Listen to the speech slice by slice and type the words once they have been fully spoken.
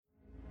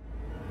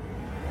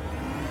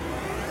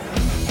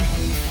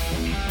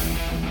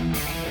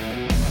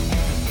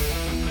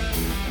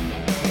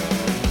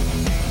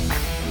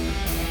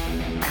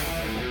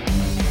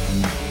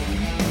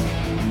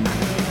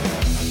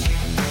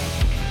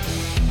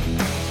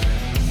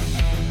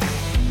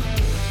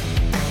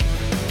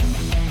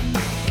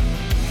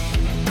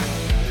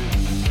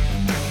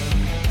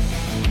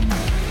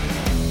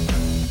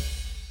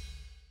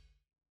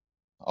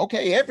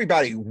Okay,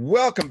 everybody,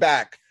 welcome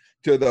back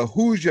to the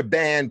Who's Your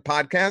Band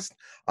podcast.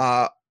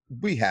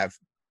 We have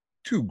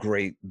two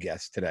great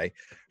guests today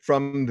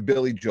from the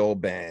Billy Joel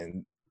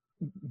Band.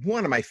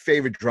 One of my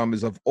favorite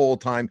drummers of all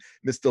time,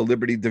 Mr.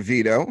 Liberty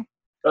DeVito.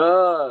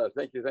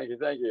 Thank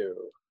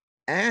you.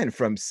 And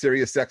from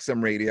Sirius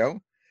XM Radio,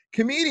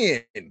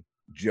 comedian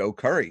Joe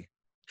Curry.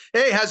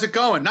 Hey, how's it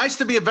going? Nice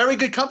to be a very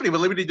good company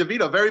with Liberty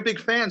DeVito. Very big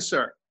fan,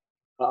 sir.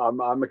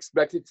 I'm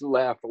expected to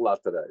laugh a lot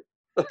today.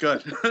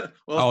 Good.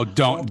 Well,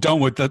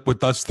 don't with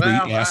us three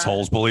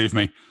assholes. Believe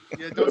me.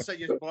 Yeah, don't set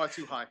your bar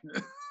too high.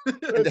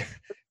 And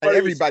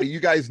everybody,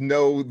 you guys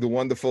know the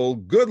wonderful,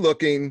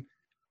 good-looking,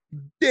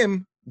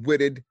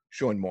 dim-witted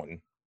Sean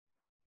Morton.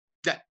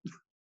 Yeah.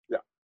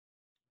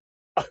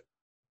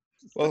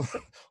 Well,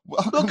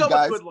 We'll go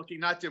guys. with good-looking,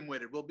 not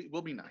dim-witted.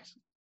 We'll be nice.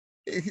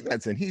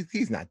 Listen,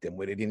 he's not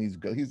dim-witted and he's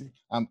good.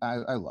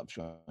 I love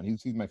Sean.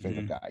 He's my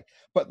favorite guy.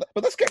 But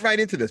let's get right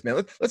into this,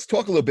 man. Let's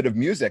talk a little bit of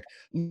music.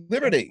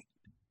 Liberty,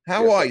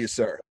 how are you,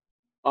 sir?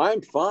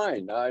 I'm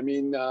fine. I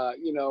mean,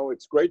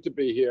 it's great to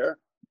be here.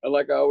 And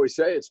like I always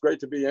say, it's great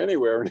to be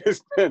anywhere in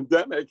this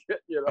pandemic.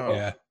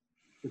 Yeah.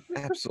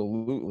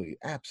 Absolutely.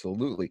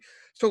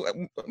 So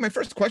my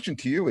first question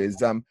to you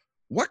is,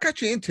 what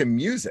got you into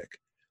music?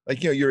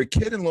 Like, you're a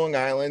kid in Long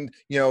Island,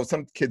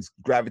 some kids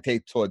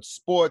gravitate towards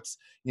sports,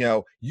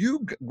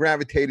 you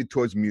gravitated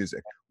towards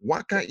music.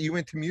 What got you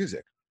into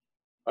music?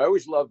 I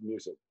always loved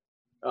music.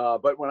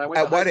 But when I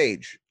went At what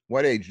age?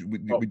 What age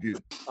would you?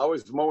 I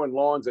was mowing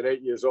lawns at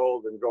 8 years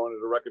old and going to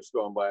the record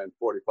store and buying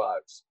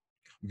 45s.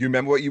 Do you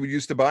remember what you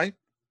used to buy?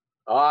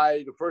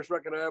 The first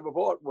record I ever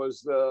bought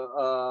was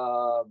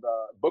the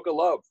Book of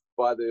Love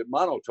by the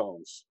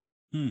Monotones.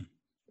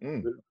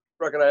 The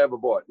record I ever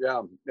bought,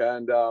 yeah.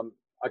 And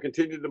I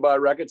continued to buy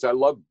records. I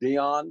loved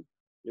Dion.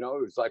 It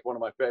was like one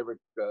of my favorite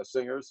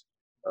singers.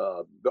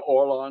 The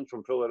Orlons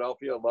from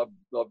Philadelphia,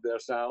 loved their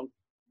sound.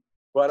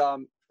 But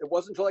it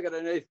wasn't until I got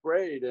in 8th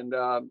grade, and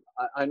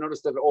I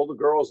noticed that all the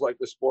girls liked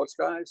the sports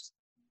guys.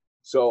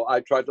 So I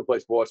tried to play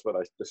sports, but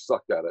I just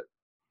sucked at it.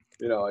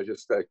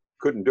 I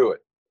couldn't do it.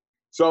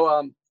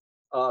 So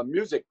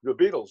music, the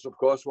Beatles, of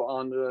course, were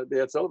on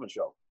the Ed Sullivan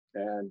Show.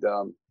 And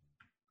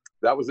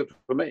that was it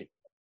for me.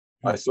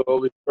 I saw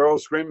these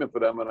girls screaming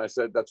for them, and I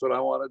said, that's what I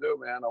want to do,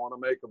 man. I want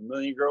to make a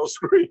million girls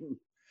scream.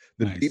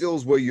 The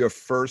Beatles were your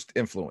first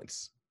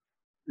influence.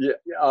 Yeah.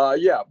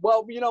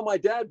 Well, my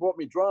dad bought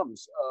me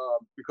drums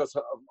because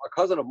a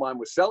cousin of mine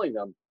was selling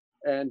them.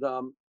 And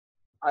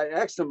I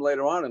asked him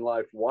later on in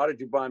life, why did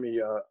you buy me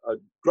a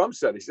drum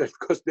set? He said,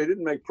 because they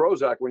didn't make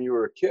Prozac when you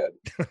were a kid.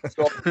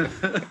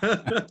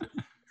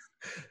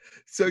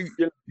 So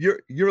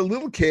you're a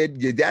little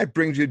kid, your dad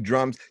brings you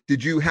drums.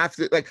 Did you have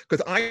to,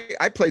 because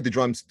I played the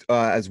drums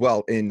as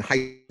well in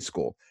high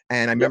school,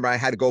 and I remember I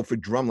had to go for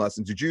drum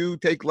lessons. Did you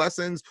take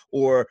lessons,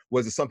 or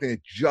was it something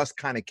that just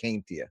kind of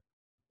came to you?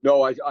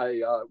 No, I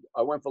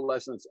went for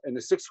lessons. In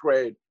the 6th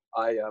grade,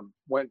 I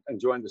went and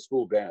joined the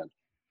school band,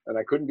 and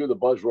I couldn't do the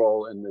buzz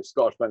roll in the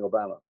Star Spangled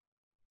Banner.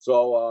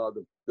 So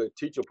the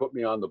teacher put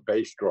me on the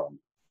bass drum.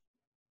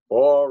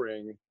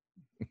 Boring.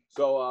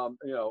 So,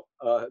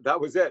 that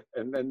was it.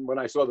 And then when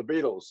I saw the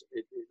Beatles,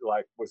 it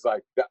was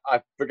like,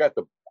 I forget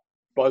the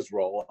buzz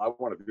roll. I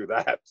want to do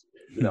that.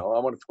 I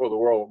want to tour the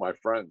world with my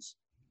friends.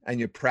 And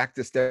you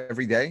practiced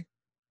every day?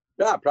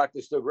 Yeah, I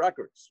practiced the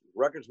records.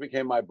 Records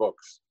became my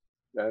books.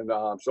 And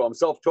so I'm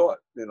self-taught,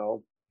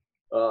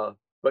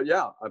 But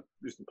yeah, I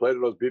used to play to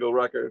those Beatle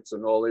records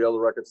and all the other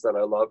records that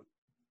I loved.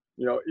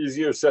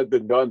 Easier said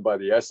than done by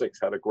the Essex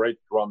had a great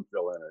drum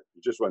fill in it.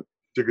 It just went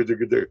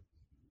digga-digga-digga.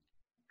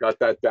 Got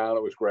that down.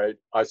 It was great.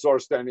 I saw her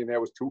standing there.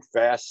 It was too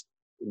fast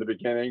in the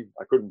beginning.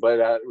 I couldn't play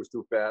that. It was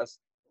too fast.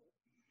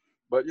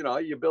 But,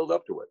 you build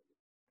up to it.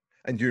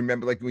 And do you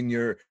remember, when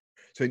you're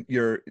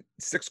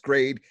 6th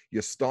grade,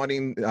 you're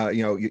starting,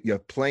 you're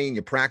playing,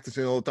 you're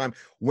practicing all the time.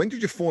 When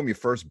did you form your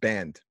first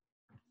band?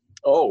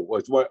 Oh,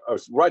 it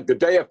was right the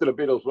day after the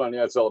Beatles were on the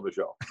Ed Sullivan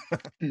Show.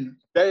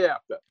 Day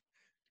after.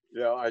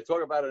 I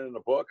talk about it in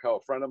the book, how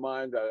a friend of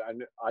mine,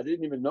 I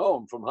didn't even know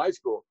him from high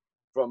school,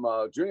 from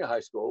junior high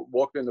school,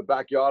 walked in the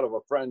backyard of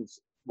a friend's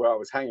where I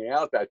was hanging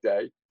out that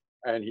day,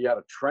 and he had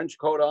a trench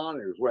coat on.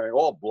 He was wearing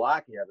all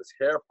black. He had his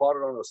hair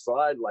parted on the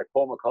side like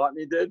Paul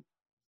McCartney did.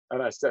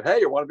 And I said,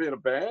 hey, you want to be in a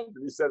band?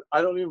 And he said,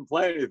 I don't even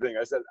play anything.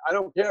 I said, I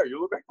don't care. You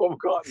look like Paul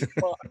McCartney.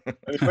 Come on.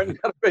 And he went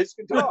and got a bass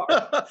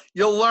guitar.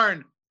 You'll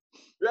learn.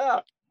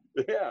 Yeah.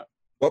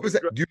 What was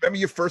that? Do you remember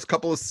your first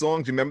couple of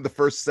songs? Do you remember the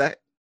first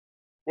set?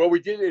 Well, we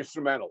did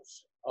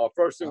instrumentals.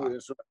 First thing was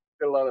instrumentals.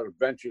 We did a lot of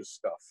adventure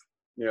stuff.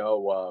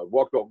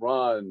 Walk Don't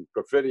Run,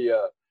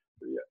 Perfidia,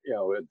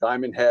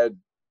 Diamond Head,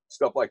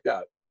 stuff like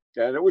that.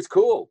 And it was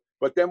cool.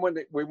 But then when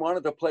we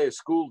wanted to play a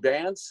school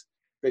dance,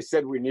 they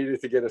said we needed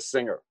to get a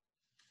singer.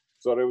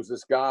 So there was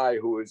this guy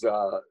who was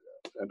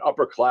an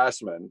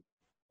upperclassman,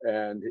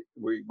 and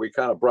we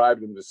kind of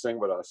bribed him to sing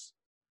with us.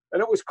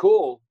 And it was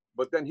cool,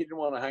 but then he didn't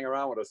want to hang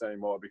around with us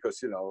anymore because,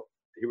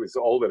 he was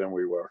older than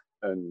we were.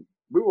 And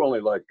we were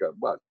only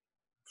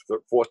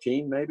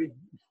 14 maybe?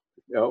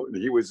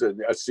 He was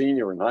a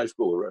senior in high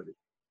school already.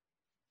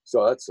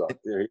 So that sucked.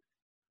 Yeah.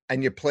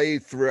 And you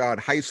played throughout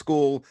high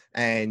school,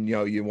 and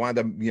you wind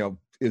up,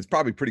 it's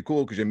probably pretty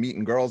cool because you're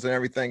meeting girls and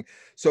everything.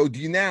 So do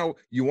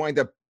you wind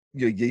up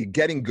you're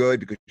getting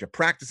good because you're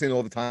practicing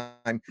all the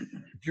time. Do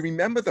you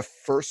remember the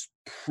first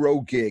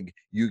pro gig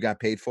you got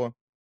paid for?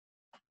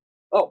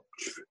 Oh,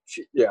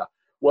 yeah.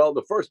 Well,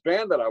 the first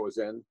band that I was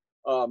in,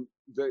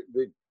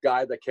 the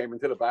guy that came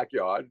into the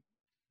backyard,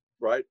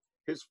 right?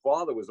 His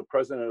father was the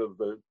president of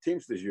the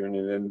Teamsters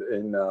Union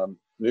in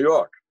New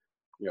York.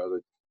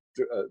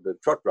 The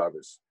truck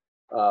drivers,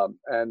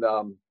 and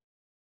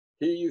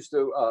he used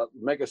to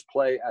make us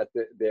play at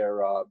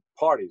their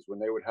parties when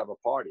they would have a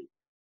party.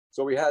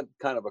 So we had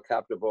kind of a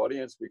captive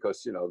audience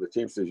because the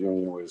Teamsters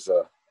Union was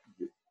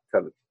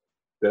kind of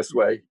this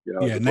way.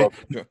 Yeah,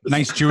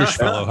 nice Jewish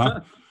fellow, huh?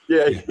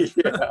 Yeah.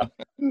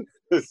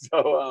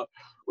 So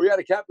we had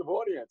a captive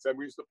audience, and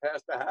we used to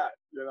pass the hat.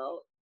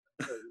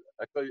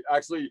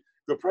 Actually,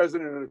 the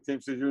president of the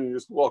Teamsters Union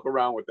used to walk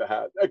around with the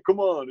hat. Hey, come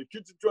on, the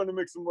kids are trying to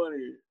make some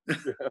money.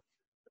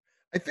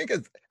 I think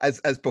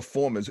as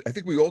performers, I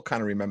think we all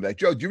kind of remember that.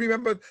 Joe, do you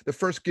remember the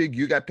first gig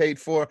you got paid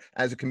for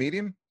as a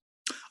comedian?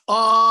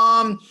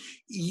 Yeah,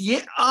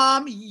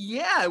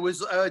 it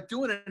was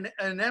doing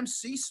an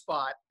MC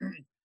spot,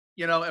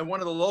 in one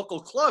of the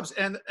local clubs.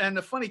 And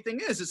the funny thing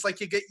is, it's like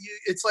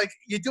it's like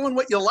you're doing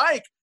what you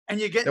like and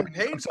you're getting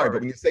paid. I'm sorry,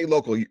 but when you say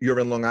local, you're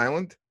in Long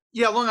Island?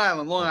 Yeah, Long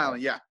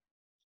Island, yeah.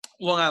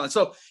 Long Island.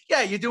 So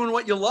yeah, you're doing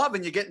what you love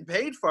and you're getting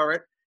paid for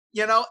it,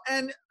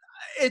 and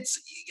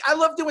I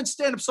love doing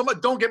stand-up so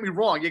much. Don't get me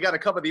wrong, you got to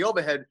cover the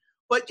overhead.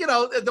 But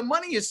the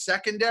money is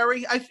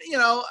secondary. I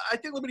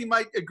think Liberty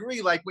might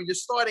agree. Like when you're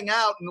starting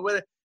out, and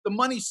the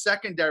money's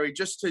secondary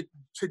just to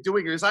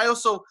doing it. Because I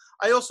also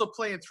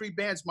play in 3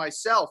 bands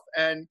myself,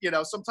 and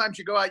sometimes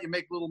you go out, you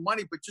make little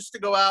money, but just to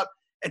go out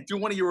and do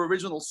one of your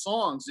original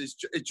songs is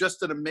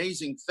just an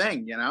amazing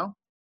thing.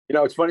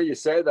 It's funny you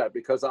say that,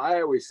 because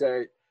I always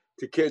say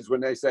to kids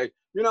when they say,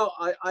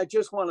 I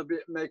just want to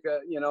make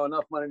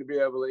enough money to be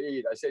able to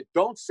eat. I say,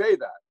 don't say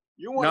that.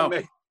 You want to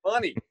make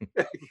money.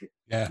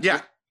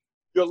 Yeah.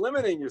 You're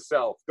limiting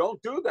yourself. Don't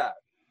do that.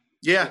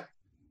 Yeah.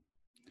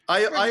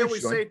 I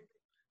always say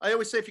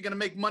if you're going to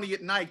make money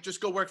at night, just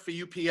go work for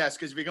UPS,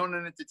 because if you're going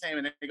into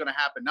entertainment, it ain't going to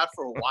happen. Not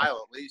for a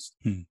while, at least.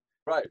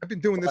 Right. I've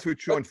been doing this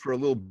with Sean for a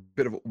little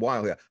bit of a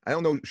while here. I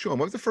don't know, Sean,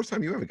 when was the first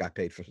time you ever got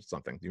paid for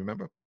something? Do you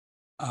remember?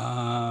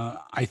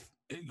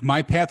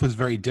 My path was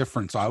very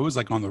different. So I was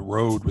like on the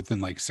road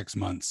within like 6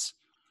 months.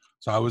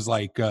 So I was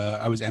like,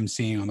 I was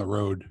emceeing on the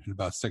road in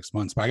about 6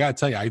 months. But I got to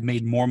tell you, I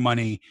made more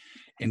money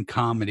in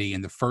comedy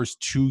in the first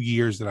 2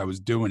 years that I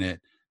was doing it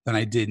than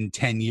I did in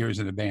 10 years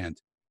in a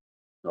band.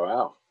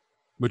 Wow.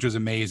 Which was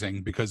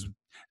amazing, because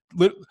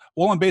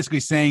all I'm basically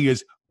saying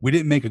is we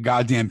didn't make a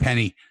goddamn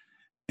penny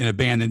in a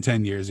band in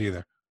 10 years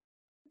either.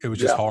 It was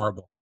just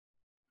horrible.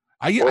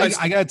 I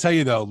got to tell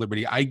you though,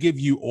 Liberty, I give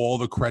you all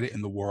the credit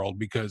in the world,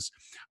 because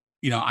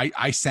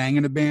I sang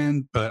in a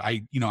band, but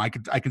I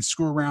could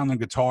screw around on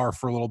guitar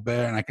for a little bit,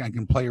 and I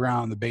can play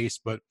around on the bass.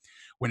 But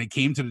when it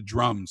came to the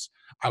drums,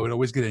 I would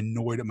always get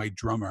annoyed at my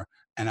drummer,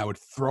 and I would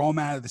throw him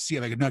out of the seat.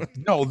 Like,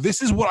 no,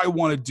 this is what I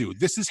want to do.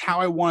 This is how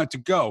I want it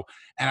to go.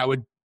 And I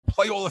would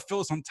play all the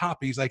fills on top.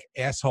 And he's like,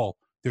 asshole,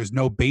 there's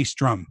no bass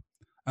drum.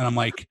 And I'm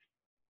like,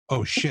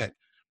 oh shit.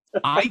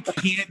 I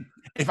can't.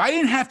 If I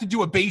didn't have to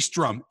do a bass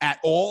drum at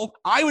all,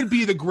 I would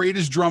be the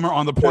greatest drummer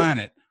on the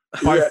planet.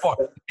 By far.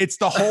 It's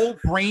the whole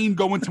brain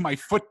going to my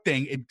foot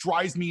thing. It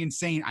drives me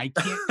insane. I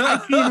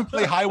can't even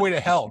play Highway to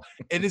Hell.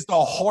 It is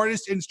the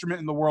hardest instrument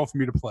in the world for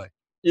me to play.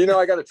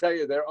 I got to tell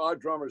you, there are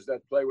drummers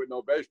that play with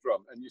no bass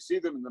drum, and you see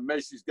them in the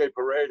Macy's Day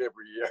Parade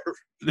every year.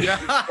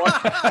 Yeah.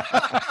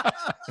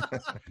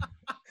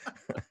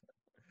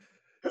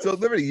 So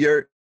Liberty,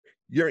 you're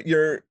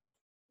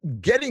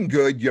getting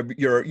good.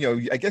 You're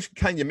I guess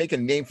you're making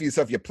a name for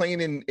yourself. You're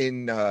playing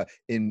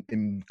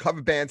in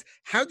cover bands.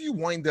 How do you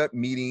wind up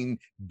meeting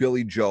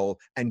Billy Joel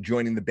and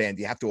joining the band?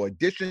 Do you have to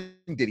audition?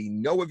 Did he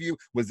know of you?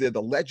 Was there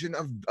the legend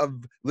of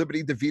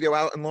Liberty DeVito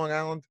out in Long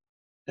Island?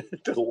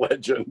 The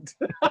legend.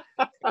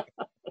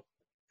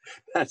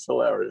 That's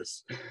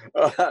hilarious.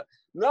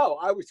 No,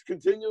 I was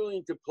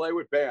continuing to play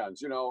with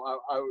bands.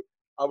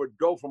 I would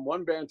go from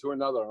one band to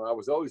another, and I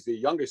was always the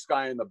youngest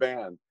guy in the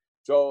band.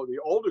 So the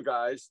older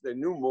guys, they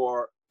knew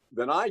more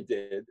than I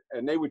did,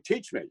 and they would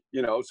teach me,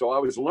 so I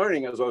was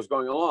learning as I was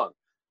going along.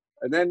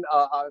 And then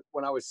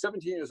when I was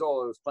 17 years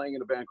old, I was playing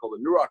in a band called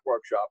the New Rock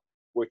Workshop,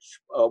 which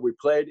we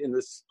played in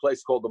this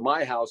place called the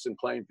My House in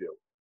Plainview.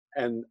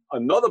 And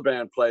another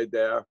band played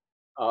there,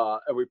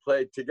 and we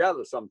played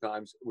together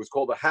sometimes. It was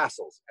called the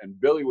Hassles, and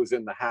Billy was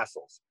in the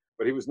Hassles,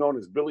 but he was known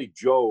as Billy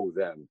Joe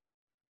then.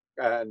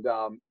 And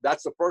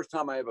that's the first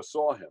time I ever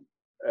saw him.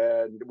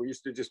 And we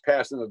used to just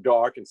pass in the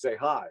dark and say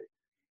hi.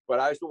 But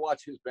I used to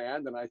watch his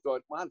band, and I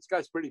thought, wow, this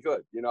guy's pretty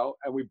good,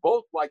 And we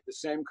both liked the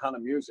same kind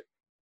of music.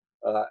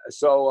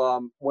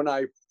 So when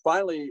I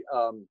finally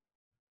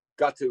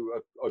got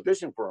to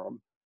audition for him,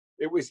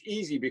 it was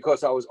easy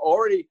because I was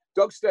already,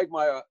 Doug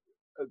Stegmeyer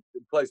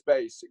plays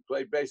bass. He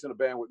played bass in a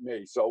band with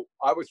me. So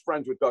I was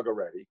friends with Doug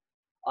already.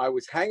 I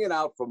was hanging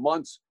out for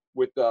months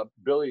with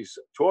Billy's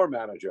tour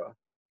manager.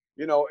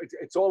 You know,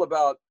 it's all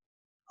about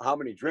how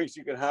many drinks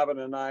you can have in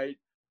a night,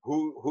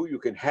 who you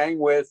can hang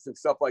with and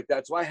stuff like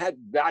that. So I had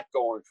that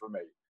going for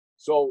me.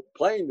 So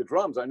playing the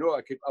drums, I knew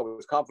I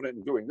was confident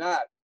in doing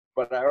that,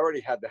 but I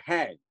already had the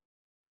hang,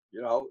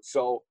 you know?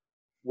 So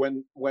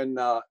when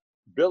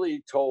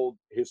Billy told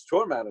his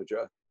tour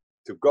manager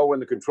to go in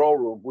the control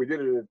room, we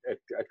did it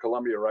at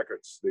Columbia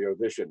Records, the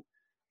audition,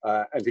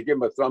 and to give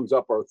him a thumbs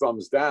up or a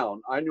thumbs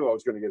down. I knew I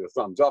was going to get a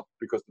thumbs up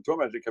because the tour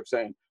manager kept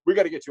saying, "We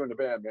got to get you in the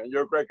band, man.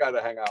 You're a great guy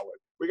to hang out with.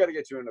 We got to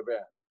get you in the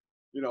band."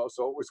 You know,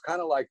 so it was kind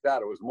of like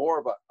that. It was more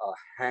of a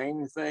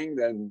hang thing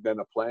than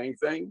a playing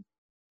thing,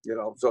 you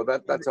know. So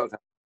that's how.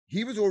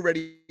 He was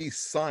already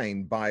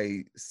signed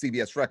by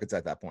CBS Records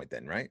at that point,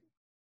 then, right?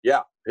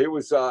 Yeah, he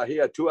was. He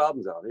had 2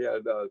 albums out. He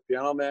had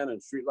Piano Man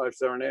and Street Life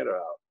Serenader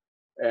out,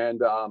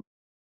 and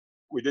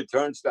we did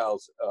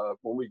Turnstiles.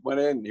 When we went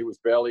in, he was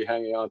barely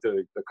hanging on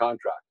to the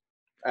contract,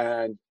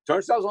 and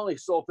Turnstiles only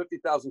sold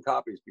 50,000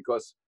 copies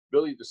because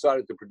Billy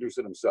decided to produce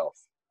it himself,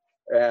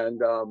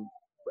 and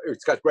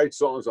it's got great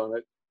songs on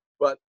it,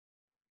 but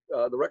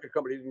the record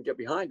company didn't get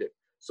behind it.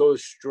 So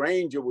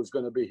Stranger was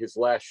going to be his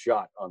last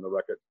shot on the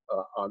record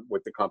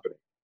with the company.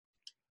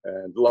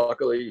 And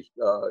luckily,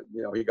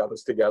 you know, he got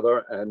us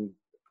together and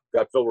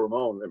got Phil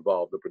Ramone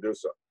involved, the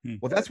producer.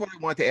 Well, that's what I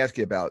wanted to ask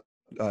you about,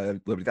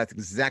 Liberty. That's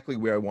exactly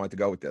where I wanted to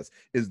go with this.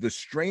 Is The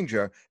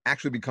Stranger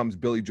actually becomes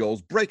Billy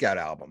Joel's breakout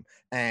album,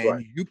 and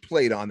right. You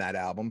played on that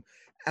album.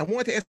 I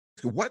wanted to ask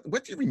you,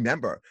 what do you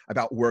remember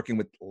about working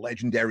with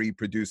legendary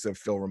producer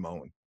Phil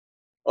Ramone?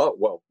 Oh,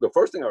 well, the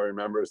first thing I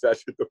remember is that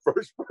the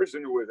first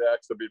person who was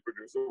asked to be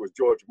producer was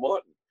George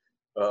Martin,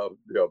 you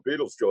know,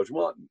 Beatles' George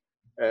Martin.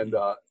 And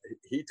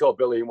he told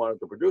Billy he wanted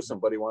to produce him,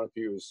 but he wanted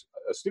to use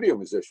studio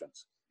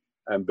musicians.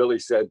 And Billy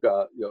said,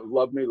 you know,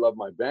 "Love me, love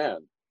my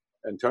band,"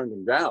 and turned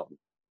him down.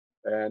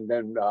 And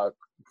then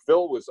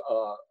Phil was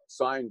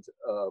signed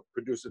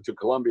producer to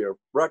Columbia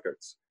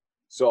Records.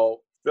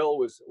 So Phil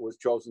was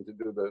chosen to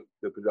do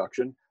the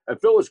production. And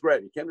Phil was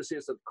great. He came to see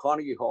us at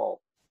Carnegie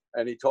Hall.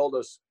 And he told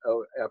us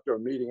after a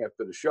meeting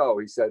after the show,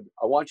 he said,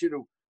 "I want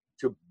you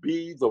to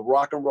be the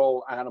rock and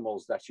roll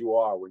animals that you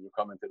are when you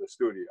come into the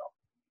studio."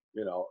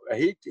 You know,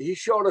 he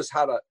showed us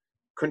how to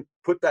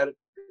put that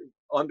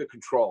under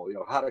control, you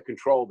know, how to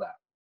control that.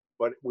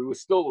 But we were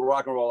still the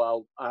rock and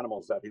roll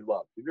animals that he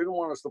loved. He didn't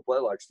want us to play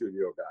like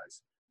studio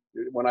guys.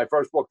 When I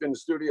first walked in the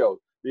studio,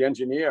 the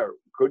engineer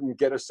couldn't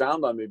get a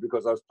sound on me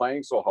because I was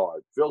playing so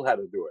hard. Phil had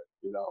to do it,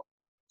 you know.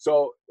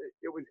 So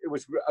it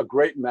was a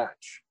great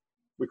match.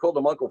 We called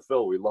him Uncle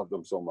Phil. We loved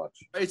him so much.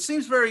 It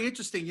seems very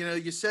interesting. You know,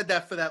 you said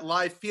that for that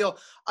live feel.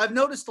 I've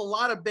noticed a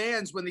lot of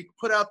bands, when they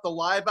put out the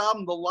live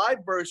album, the live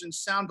versions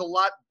sound a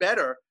lot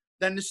better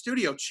than the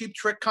studio. Cheap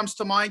Trick comes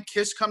to mind.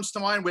 Kiss comes to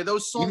mind, where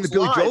those songs even the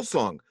Billy Joel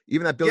song,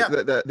 even that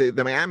Billy,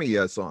 the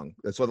Miami song,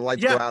 that's why the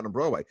lights go out on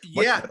Broadway.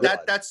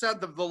 That sound,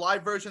 the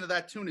live version of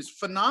that tune is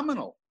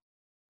phenomenal.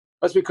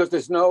 That's because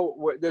there's no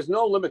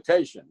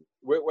limitation.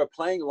 We're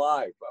playing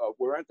live.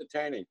 We're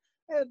entertaining.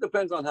 It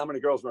depends on how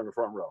many girls are in the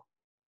front row.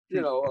 You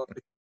know,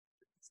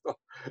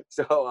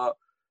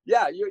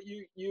 yeah,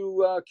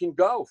 you can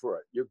go for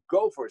it. You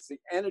go for it. It's the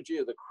energy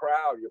of the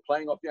crowd. You're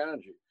playing off the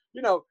energy.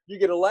 You know, you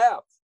get a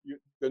laugh.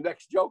 The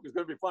next joke is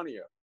going to be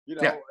funnier. You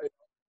know,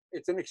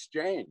 it's an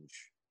exchange.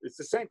 It's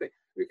the same thing.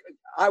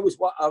 I was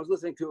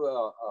listening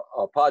to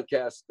a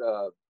podcast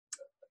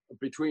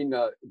between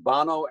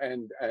Bono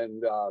and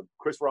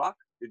Chris Rock.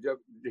 Did you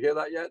hear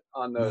that yet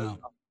on the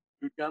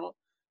YouTube channel?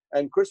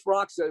 And Chris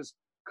Rock says,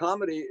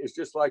 comedy is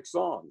just like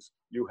songs.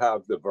 You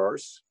have the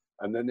verse,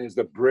 and then there's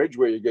the bridge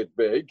where you get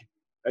big,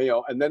 and, you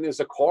know, and then there's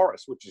a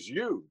chorus, which is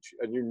huge,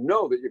 and you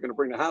know that you're going to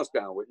bring the house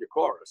down with your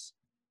chorus.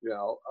 You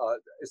know,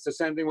 it's the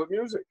same thing with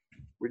music.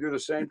 We do the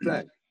same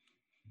thing.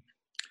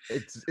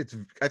 It's.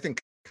 I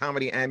think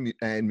comedy and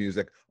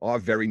music are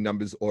very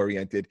numbers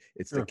oriented.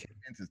 It's the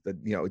cadence, it's the,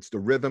 you know, it's the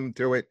rhythm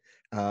to it.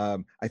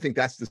 I think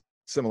that's the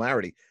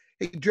similarity.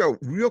 Hey, Joe,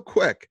 real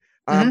quick,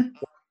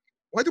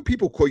 why do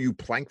people call you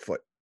Plankfoot?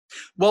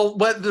 Well,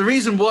 the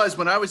reason was,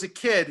 when I was a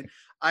kid,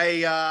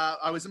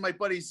 I was in my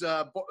buddy's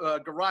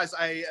garage.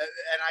 I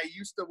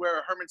used to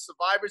wear Herman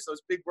Survivors,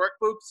 those big work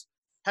boots.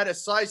 Had a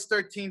size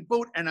 13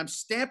 boot, and I'm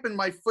stamping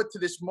my foot to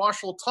this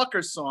Marshall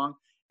Tucker song,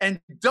 and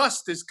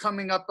dust is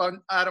coming up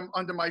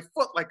under my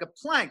foot like a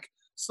plank.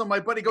 So my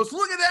buddy goes,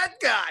 "Look at that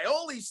guy!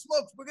 Holy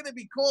smokes, we're going to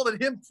be calling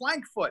him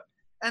Plankfoot."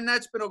 And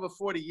that's been over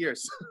 40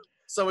 years.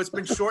 So it's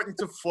been shortened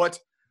to Foot.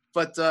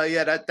 But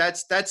yeah,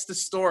 that's the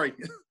story.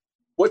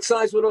 What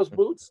size were those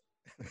boots?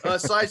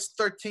 Size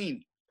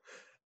 13.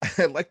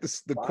 I like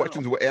the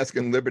questions we're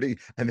asking Liberty,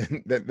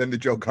 and then the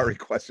Joe Curry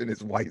question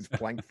is, why is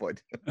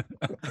Plankfoot?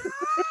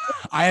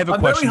 I have a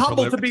question. I'm very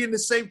humble to be in the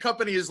same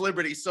company as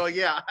Liberty, so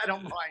yeah, I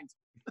don't mind.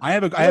 I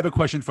have a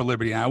question for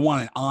Liberty, and I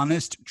want an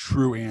honest,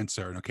 true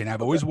answer. Okay, and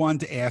I've always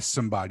wanted to ask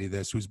somebody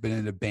this who's been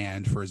in a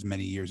band for as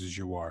many years as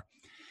you are.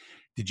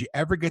 Did you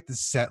ever get the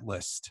set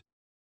list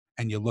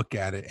and you look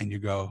at it and you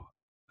go,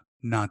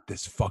 "Not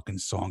this fucking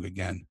song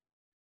again"?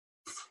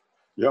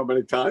 You know how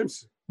many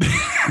times?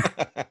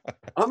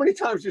 How many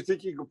times do you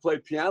think you could play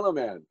Piano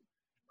Man?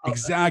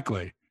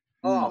 Exactly.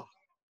 Oh,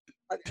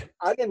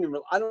 I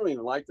don't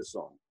even like the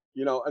song.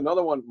 You know,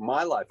 another one,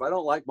 My Life. I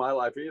don't like My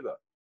Life either.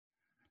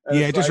 And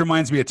yeah, it just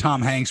reminds me of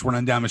Tom Hanks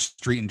running down the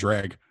street in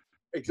drag.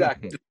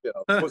 Exactly. You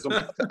know,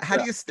 how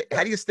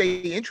do you stay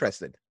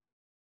interested?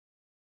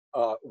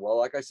 Well,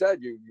 like I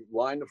said, you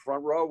line the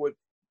front row with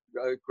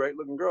great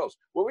looking girls.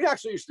 What we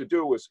actually used to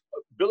do was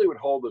Billy would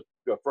hold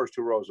the first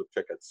 2 rows of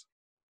tickets,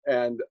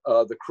 and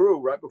the crew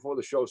right before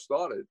the show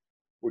started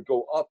would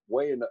go up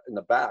way in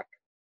the back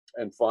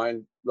and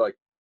find like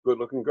good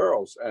looking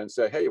girls and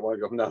say, hey, you want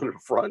to go down to the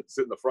front,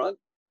 sit in the front?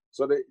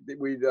 So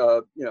we'd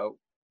you know,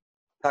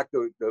 pack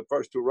the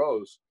first 2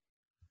 rows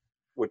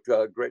with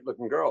great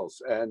looking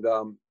girls. And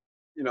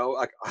you know,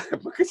 I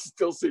could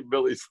still see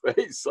Billy's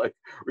face, like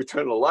we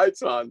turn the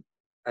lights on,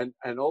 and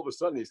all of a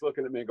sudden he's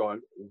looking at me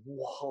going,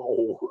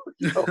 "Whoa,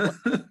 you know,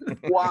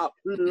 wow,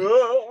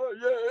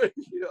 yeah,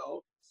 you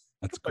know."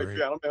 That's great. Like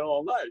Piano Man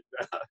all night.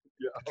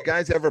 Yeah. Did you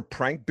guys ever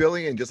prank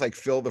Billy and just like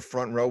fill the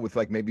front row with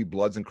like maybe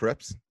Bloods and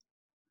Crips?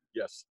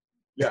 Yes.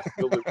 Yeah.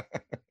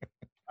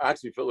 I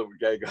actually fill it with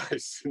gay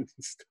guys and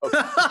stuff.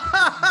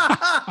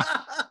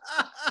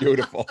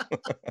 Beautiful.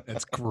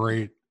 That's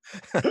great.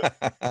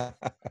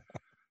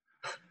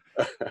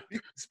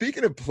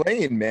 Speaking of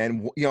playing,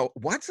 man, you know,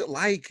 what's it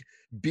like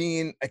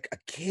being a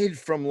kid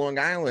from Long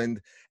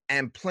Island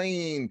and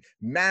playing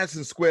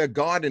Madison Square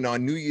Garden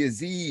on New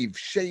Year's Eve,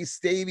 Shea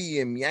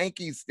Stadium,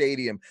 Yankee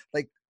Stadium,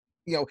 like,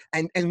 you know,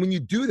 and when you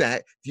do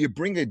that, do you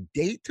bring a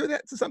date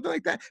to something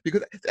like that?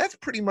 Because that's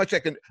pretty much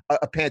like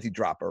a panty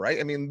dropper,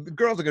 right? I mean, the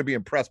girls are going to be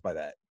impressed by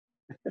that.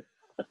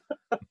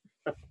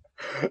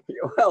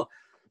 Well,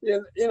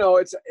 you know,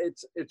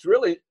 it's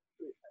really,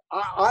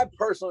 I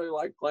personally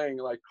like playing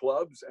like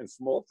clubs and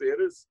small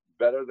theaters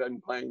better than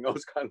playing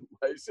those kind of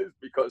places,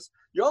 because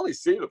you only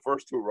see the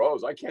first 2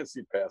 rows. I can't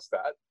see past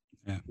that.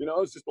 Yeah. You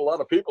know, it's just a lot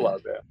of people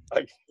out there.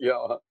 Like, you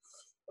know,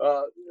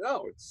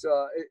 no,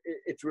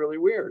 it's really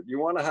weird. You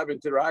want to have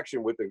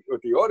interaction with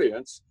the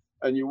audience,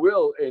 and you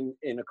will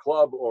in a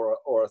club or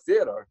a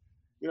theater.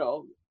 You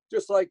know,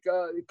 just like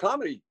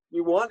comedy,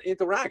 you want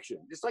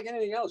interaction, just like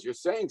anything else. You're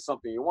saying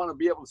something. You want to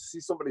be able to see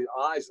somebody's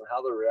eyes and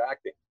how they're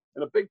reacting.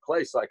 In a big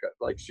place like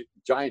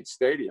Giant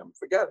Stadium,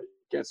 forget it.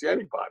 You can't see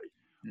anybody.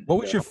 What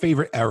was your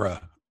favorite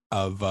era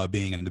of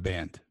being in the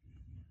band?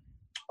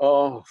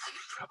 Oh,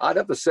 I'd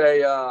have to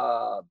say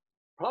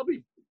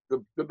probably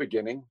the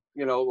beginning.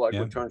 You know, like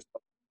Return to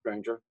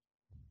Stranger,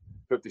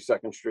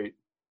 52nd Street.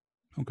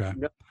 Okay.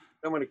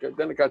 Then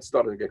it got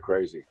started to get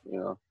crazy. You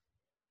know.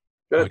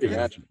 Then at the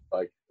end,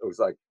 like it was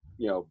like,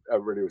 you know,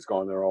 everybody was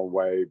going their own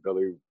way.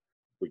 Billy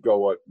would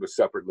go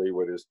separately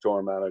with his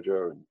tour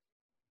manager, and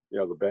you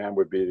know, the band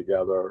would be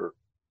together.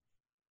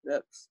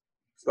 It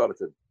started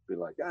to be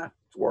like,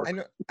 it's work.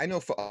 I know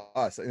for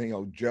us, you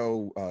know,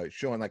 Joe,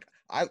 Sean, like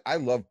I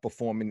love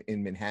performing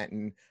in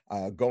Manhattan,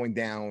 going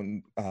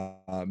down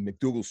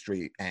McDougal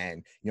Street,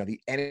 and you know, the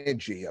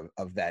energy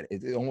of that.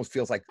 It almost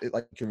feels like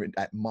you're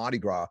at Mardi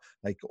Gras,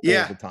 like all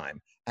the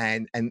time.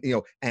 And you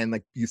know, and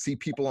like you see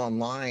people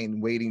online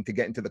waiting to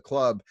get into the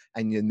club,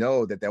 and you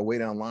know that they're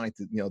waiting online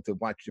to, you know, to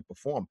watch you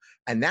perform.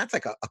 And that's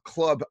like a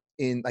club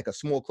in like a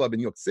small club in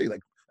New York City,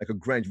 like a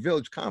Greenwich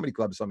Village Comedy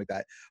Club or something like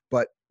that.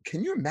 But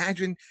can you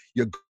imagine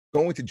you're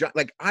going to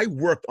like I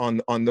worked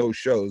on those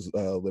shows,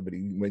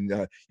 Liberty,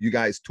 when you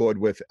guys toured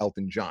with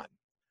Elton John,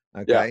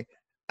 okay? Yeah.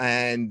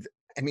 And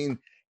I mean,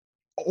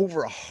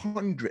 over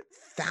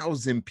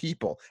 100,000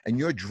 people, and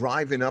you're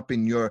driving up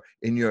in your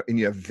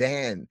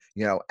van,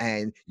 you know,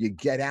 and you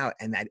get out,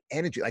 and that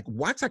energy, like,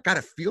 what's that got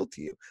to feel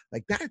to you?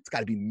 Like, that's got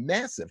to be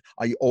massive.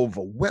 Are you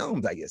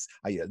overwhelmed? Are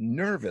you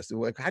nervous?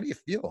 Like, how do you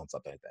feel on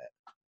something like that?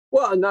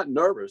 Well, I'm not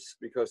nervous,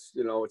 because,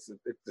 you know, it's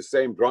the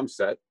same drum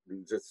set.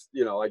 Just,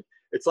 you know, like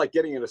it's like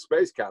getting in a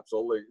space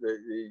capsule.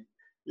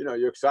 You know,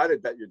 you're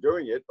excited that you're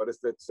doing it, but it's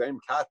that same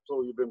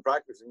capsule you've been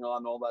practicing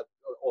on all that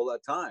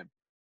time.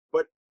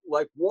 But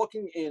like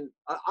walking in,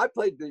 I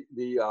played the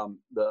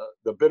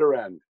bitter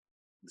end,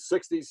 the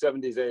 60s,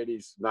 70s,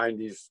 80s,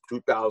 90s,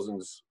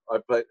 2000s. I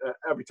played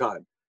every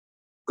time.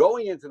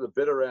 Going into the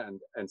bitter end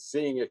and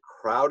seeing it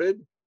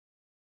crowded,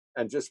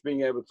 and just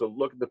being able to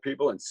look at the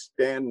people and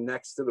stand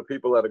next to the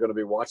people that are going to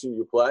be watching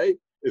you play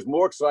is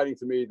more exciting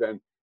to me than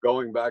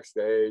going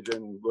backstage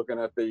and looking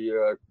at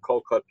the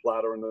cold cut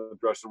platter in the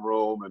dressing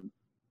room. And,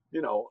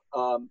 you know,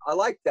 I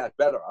like that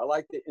better. I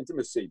like the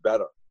intimacy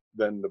better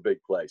than the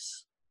big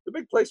place. The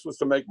big place was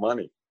to make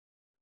money.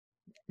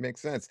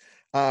 Makes sense.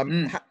 How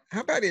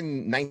about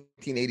in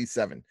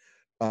 1987?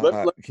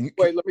 Let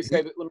me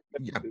say that.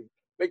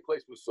 Big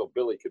place was so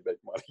Billy could make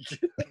money.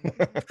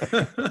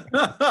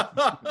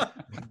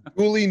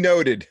 Duly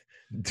noted.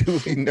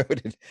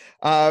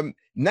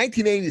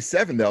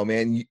 1987, though,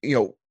 man, you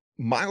know,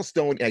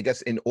 milestone, I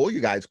guess, in all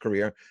you guys'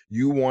 career,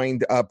 you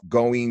wind up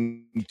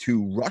going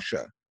to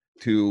Russia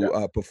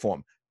to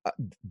perform.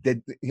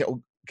 You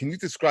know, can you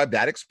describe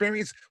that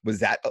experience?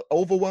 Was that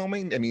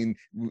overwhelming? I mean,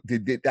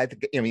 did that,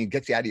 I mean,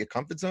 get you out of your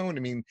comfort zone?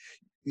 I mean,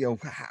 you know,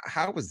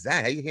 how was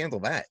that? How you handle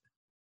that?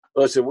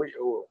 Listen,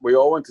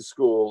 all went to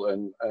school,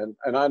 and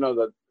I know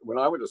that when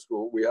I went to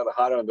school, we had to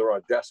hide under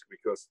our desk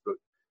because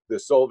the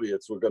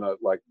Soviets were gonna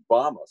like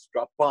bomb us,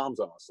 drop bombs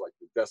on us, like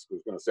the desk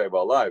was gonna save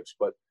our lives.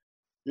 But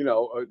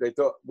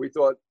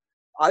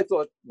I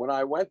thought when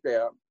I went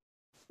there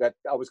that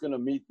I was gonna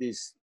meet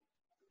these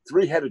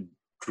three-headed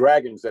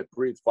dragons that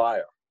breathe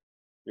fire,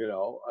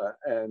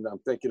 and I'm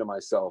thinking to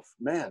myself,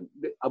 man,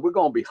 we're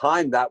going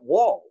behind that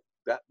wall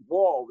that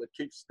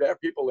keeps their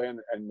people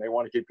in, and they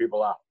want to keep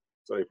people out.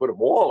 So they put a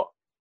wall up.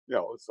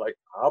 It's like,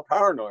 how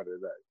paranoid are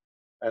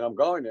they? And I'm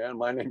going there, and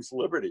my name's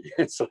Liberty.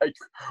 It's like,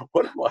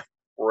 what am I,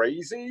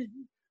 crazy?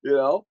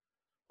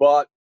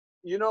 But,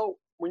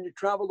 when you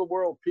travel the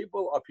world,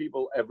 people are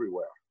people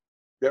everywhere.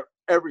 They're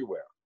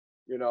everywhere,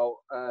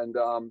 and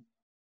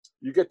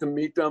you get to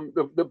meet them.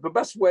 The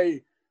best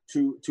way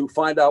to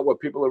find out what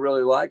people are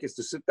really like is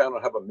to sit down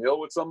and have a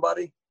meal with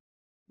somebody,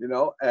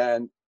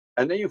 and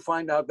then you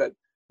find out that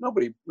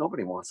nobody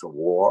wants a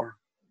war.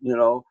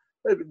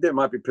 They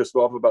might be pissed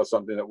off about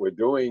something that we're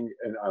doing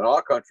in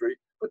our country,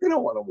 but they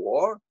don't want a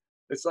war.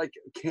 It's like,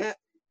 can't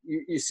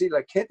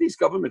these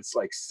governments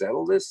like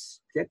settle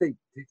this? Can't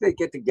they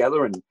get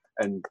together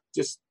and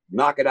just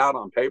knock it out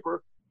on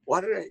paper?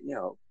 Why did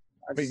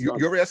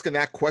you're asking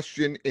that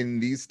question in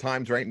these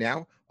times right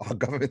now? Our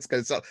government's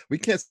going to settle. We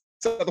can't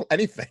settle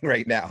anything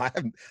right now. I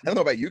don't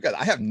know about you guys.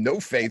 I have no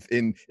faith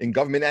in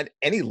government at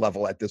any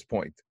level at this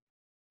point.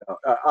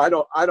 I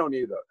don't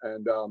either.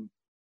 And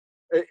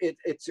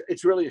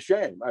it's really a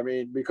shame. I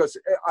mean, because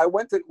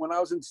when I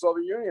was in the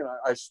Soviet Union,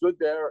 I stood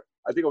there,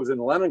 I think it was in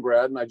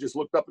Leningrad, and I just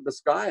looked up at the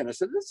sky and I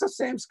said, it's the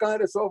same sky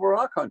that's over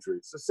our country.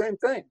 It's the same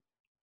thing,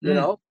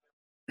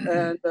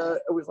 And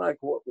it was like,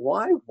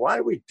 why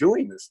are we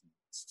doing this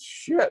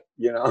shit?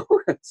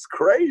 It's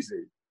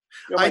crazy.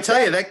 I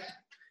tell you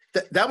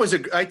that was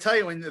I tell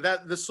you,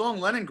 the song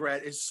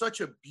Leningrad is such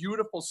a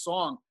beautiful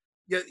song.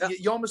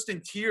 You're almost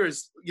in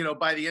tears,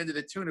 by the end of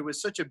the tune. It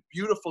was such a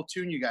beautiful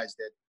tune you guys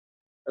did.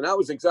 And that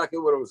was exactly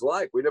what it was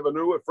like. We never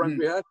knew what friends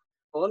we had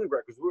in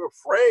Leningrad because we were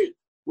afraid.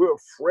 We were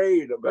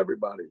afraid of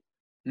everybody,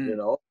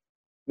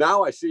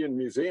 Now I see in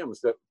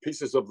museums that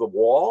pieces of the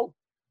wall,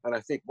 and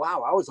I think,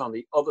 wow, I was on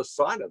the other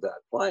side of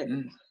that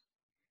plane.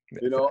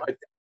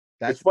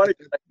 It's funny.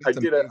 I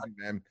did it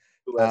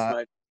last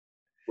night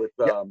with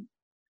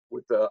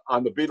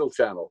on the Beatles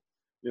channel,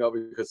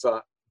 because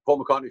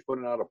Paul McCartney's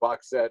putting out a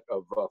box set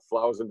of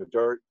Flowers in the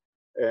Dirt.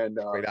 And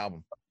great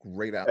album.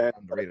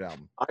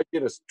 I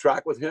did a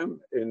track with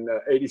him in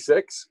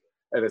 '86,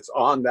 and it's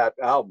on that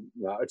album.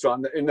 It's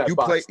in that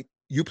box.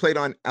 You played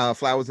on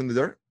Flowers in the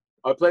Dirt?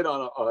 I played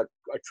on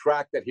a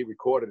track that he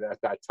recorded at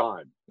that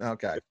time.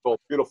 Okay. It's called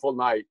Beautiful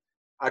Night.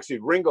 Actually,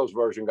 Ringo's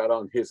version got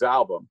on his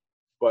album,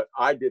 but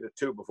I did it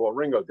too before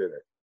Ringo did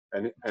it.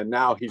 And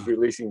now he's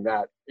releasing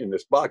that in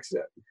this box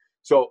set.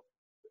 So,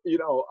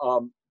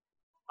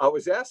 I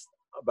was asked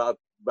about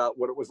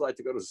what it was like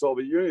to go to the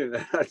Soviet Union,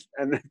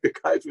 and the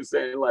guys were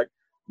saying, like,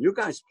 you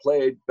guys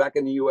played back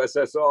in the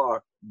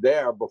USSR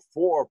there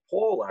before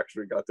Paul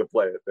actually got to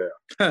play it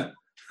there.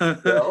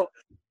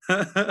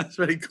 That's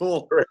pretty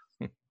cool.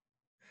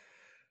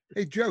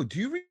 Hey Joe,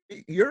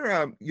 you're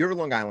a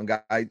Long Island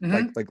guy,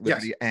 like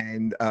Liberty, yes.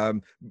 And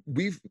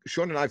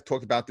Sean and I have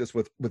talked about this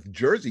with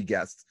Jersey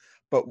guests,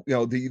 but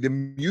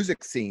the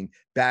music scene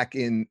back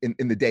in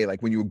the day,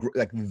 like when you were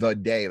like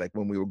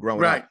when we were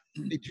growing up.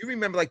 Did you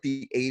remember like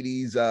the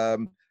 '80s,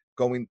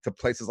 going to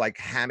places like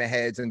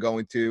Hammerheads and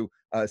going to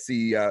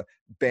see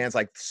bands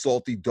like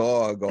Salty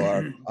Dog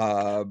or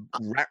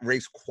Rat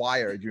Race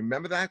Choir? Do you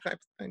remember that type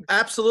of thing?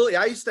 Absolutely.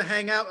 I used to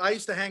hang out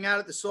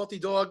at the Salty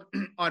Dog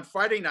on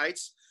Friday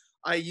nights.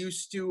 I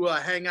used to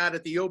hang out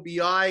at the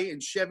OBI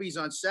and Chevy's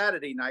on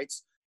Saturday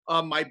nights.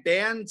 My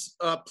bands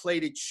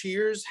played at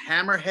Cheers,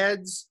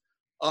 Hammerheads,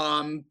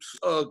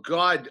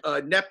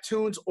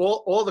 Neptunes,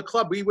 all the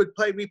club. We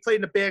played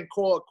in a band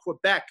called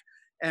Quebec,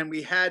 and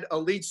we had a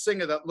lead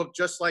singer that looked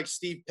just like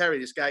Steve Perry.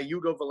 This guy,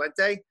 Hugo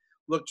Valente,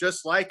 looked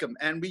just like him.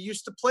 And we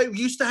used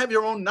to have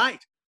your own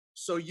night.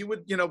 So you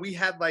would, we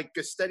had like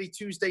a steady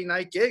Tuesday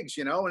night gigs,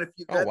 and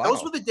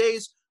those were the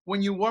days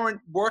when you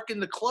weren't working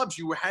the clubs,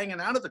 you were hanging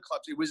out at the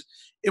clubs.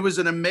 It was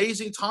an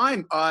amazing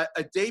time. A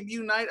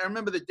debut night. I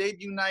remember the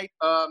debut night.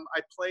 I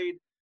played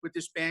with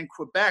this band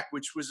Quebec,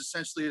 which was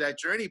essentially that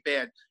Journey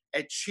band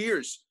at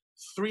Cheers,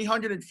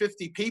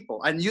 350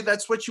 people. I knew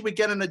that's what you would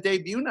get on a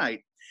debut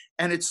night.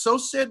 And it's so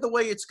sad the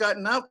way it's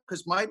gotten out,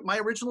 because my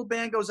original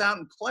band goes out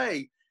and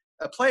plays,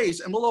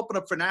 and we'll open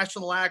up for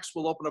national acts,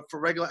 we'll open up for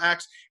regular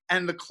acts,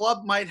 and the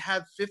club might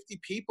have 50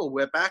 people,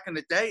 where back in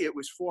the day it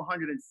was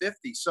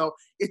 450. So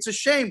it's a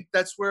shame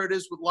that's where it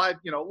is with live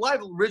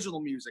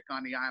original music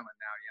on the island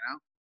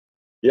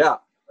now,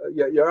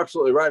 Yeah, you're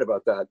absolutely right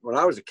about that. When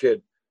I was a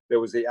kid, there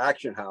was the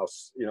Action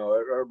House.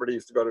 Everybody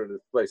used to go to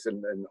this place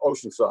in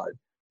Oceanside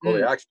called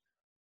the Action.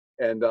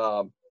 And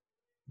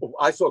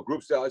I saw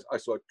groups there. I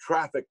saw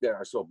Traffic there.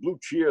 I saw Blue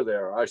Cheer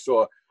there. I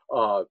saw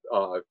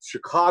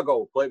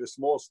Chicago played a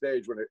small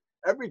stage when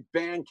every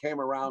band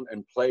came around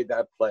and played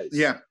that place.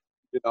 Yeah.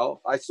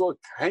 I saw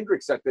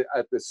Hendrix at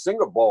the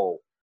Singer Bowl.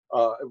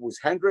 It was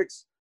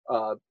Hendrix,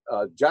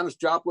 Janis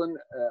Joplin,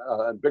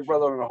 and Big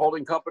Brother and the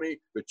Holding Company,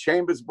 the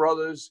Chambers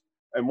Brothers,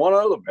 and one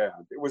other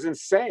band. It was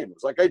insane. It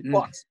was like $8,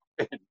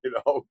 you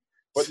know.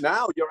 But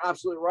now you're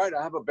absolutely right.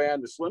 I have a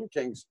band, the Slim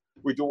Kings.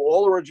 We do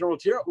all original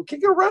material. We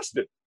can't get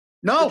arrested.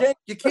 No,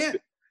 you can't.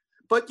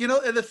 But you know,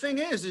 the thing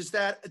is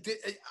that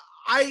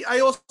I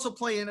also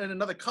play in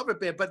another cover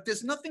band, but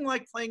there's nothing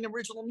like playing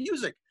original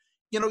music.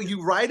 You know,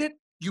 you write it,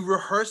 you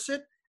rehearse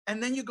it,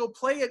 and then you go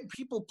play it, and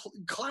people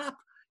clap.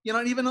 You know,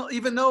 and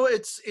even though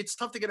it's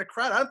tough to get a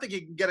crowd, I don't think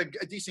you can get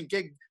a decent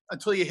gig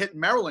until you hit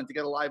Maryland to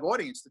get a live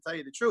audience, to tell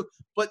you the truth.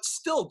 But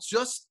still,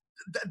 just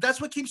that's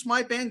what keeps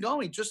my band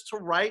going, just to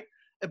write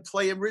and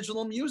play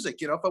original music.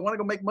 You know, if I want to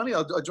go make money,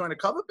 I'll join a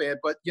cover band.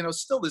 But you know,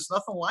 still, there's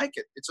nothing like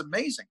it. It's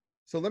amazing.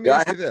 So let me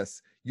ask you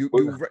this: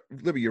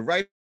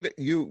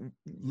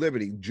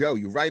 Liberty, Joe,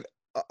 you write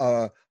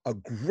a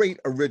great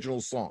original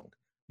song.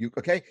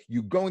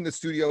 You go in the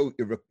studio,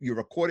 you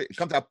record it, it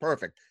comes out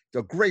perfect. It's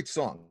a great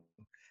song.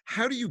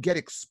 How do you get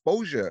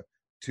exposure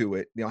to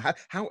it? You know,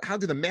 how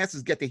do the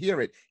masses get to hear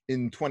it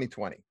in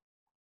 2020?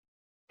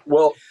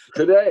 Well,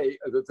 today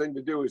the thing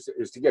to do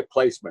is to get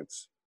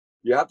placements.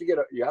 You have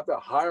to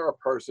hire a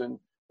person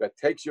that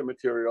takes your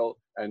material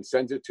and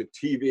sends it to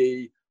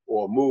TV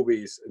or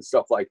movies and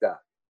stuff like that.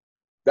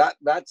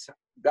 That's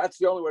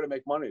the only way to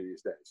make money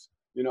these days.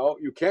 You know,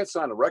 you can't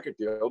sign a record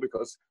deal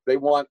because they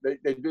do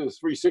this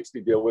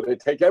 360 deal where they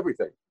take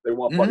everything. They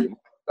want Buddy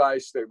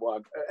Dice, they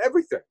want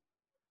everything,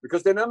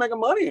 because they're not making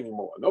money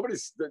anymore.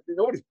 Nobody's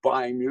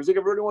buying music.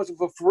 Everybody wants it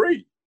for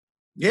free.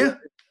 Yeah.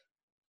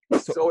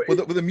 So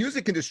the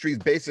music industry is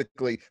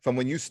basically, from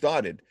when you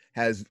started,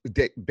 has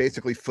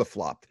basically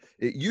flip-flopped.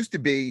 It used to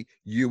be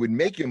you would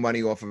make your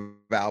money off of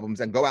albums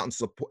and go out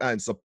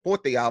and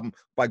support the album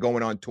by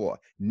going on tour.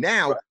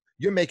 Now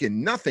you're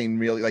making nothing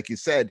really, like you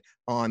said,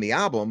 on the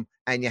album,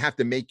 and you have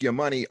to make your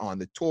money on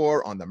the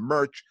tour, on the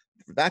merch,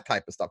 that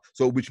type of stuff.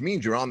 So which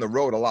means you're on the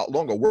road a lot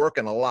longer,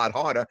 working a lot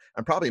harder,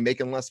 and probably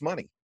making less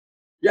money.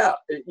 Yeah,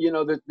 you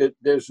know,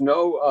 there's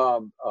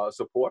no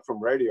support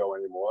from radio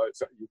anymore.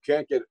 You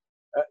can't get,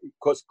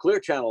 because Clear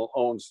Channel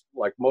owns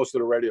like most of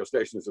the radio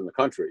stations in the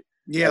country.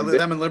 Yeah,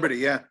 them and Liberty,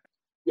 yeah.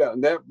 Yeah,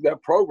 and they're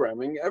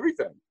programming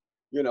everything.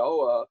 You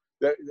know,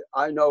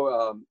 I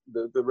know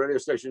the radio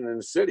station in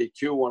the city,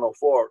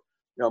 Q104.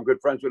 You know, I'm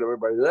good friends with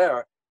everybody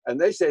there, and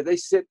they say they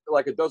sit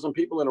like a dozen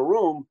people in a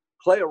room,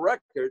 play a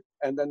record,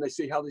 and then they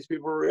see how these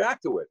people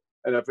react to it.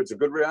 And if it's a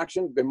good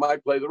reaction, they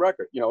might play the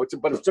record. You know,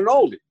 but it's an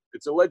oldie.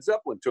 It's a Led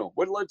Zeppelin tune.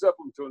 What Led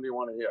Zeppelin tune do you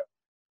want to hear?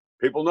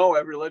 People know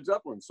every Led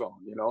Zeppelin song,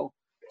 you know,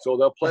 so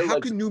they'll play. How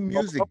can new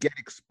music get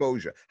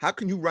exposure? How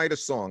can you write a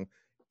song?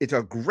 It's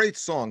a great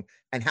song,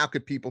 and how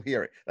could people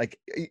hear it? Like,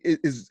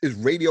 is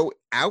radio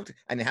out,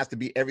 and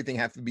everything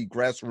has to be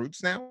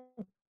grassroots now?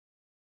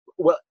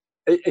 Well,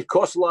 it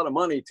costs a lot of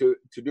money to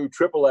do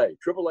AAA.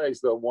 AAA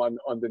is the one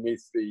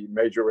underneath the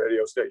major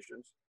radio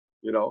stations,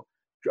 you know.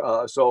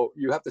 So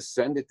you have to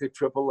send it to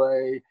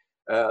AAA.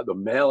 The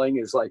mailing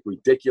is like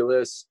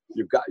ridiculous.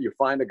 You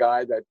find a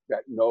guy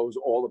that knows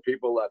all the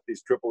people at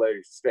these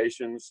AAA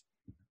stations,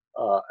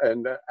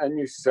 and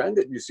you send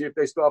it. You see if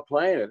they start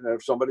playing it, and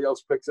if somebody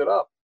else picks it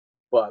up.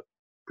 But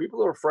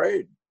people are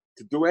afraid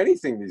to do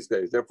anything these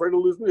days. They're afraid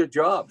of losing their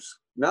jobs.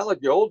 Not like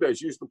the old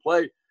days. You used to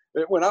play.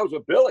 When I was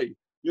with Billy,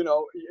 you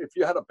know, if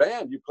you had a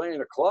band, you play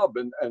in a club,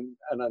 and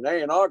an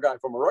A&R guy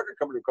from a record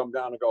company would come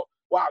down and go,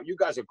 "Wow, you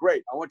guys are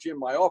great. I want you in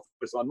my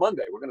office on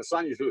Monday. We're going to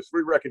sign you to a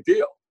 3-record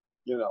deal."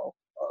 You know,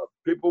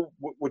 people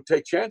would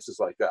take chances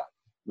like that.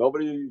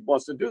 Nobody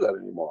wants to do that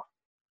anymore.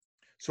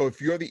 So if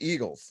you're the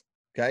Eagles,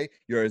 okay,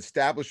 you're an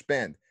established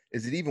band,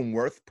 is it even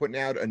worth putting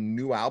out a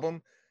new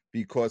album?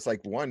 Because,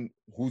 like, one,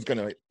 who's going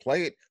to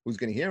play it? Who's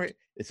going to hear it?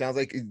 It sounds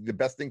like the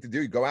best thing to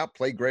do. You go out,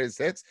 play greatest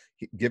hits,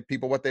 give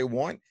people what they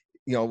want.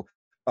 You know,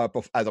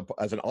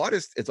 as an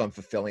artist, it's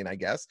unfulfilling, I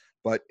guess.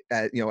 But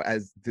you know,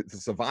 to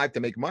survive,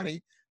 to make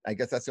money, I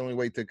guess that's the only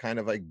way to kind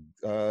of like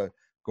go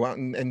out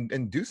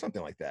and do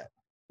something like that.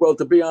 Well,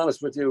 to be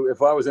honest with you,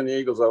 if I was in the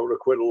Eagles, I would have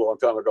quit a long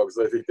time ago because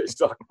I think they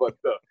suck. But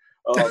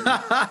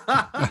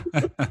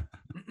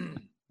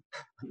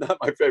not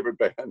my favorite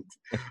band.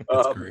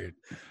 That's great.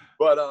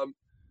 But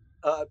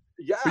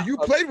yeah. So you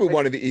played with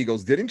one of the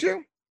Eagles, didn't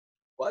you?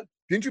 What?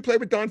 Didn't you play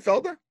with Don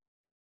Felder?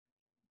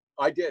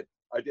 I did.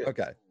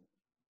 Okay.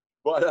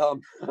 But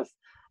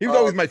he was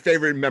always my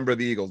favorite member of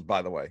the Eagles,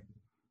 by the way.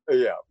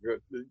 Yeah,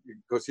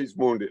 because he's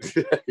wounded.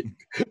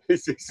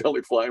 he's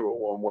only flying with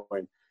one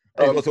wing.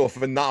 He's also a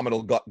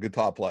phenomenal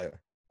guitar player.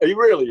 He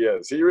really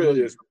is. He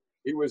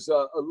was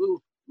a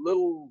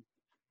little,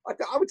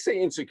 I would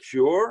say,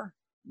 insecure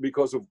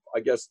because of, I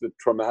guess, the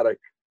traumatic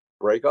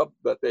breakup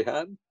that they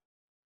had.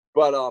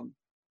 But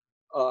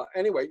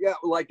anyway, yeah,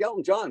 like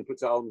Elton John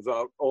puts albums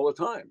out all the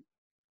time.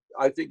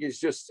 I think it's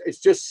just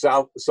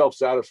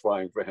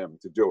self-satisfying for him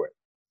to do it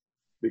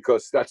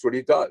because that's what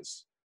he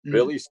does. Mm-hmm.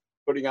 Billy's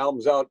putting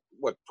albums out,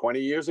 20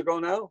 years ago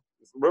now?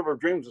 River of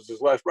Dreams was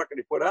his last record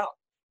he put out.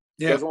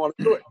 Yeah. He doesn't want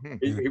to do it.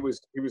 He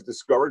was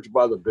discouraged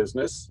by the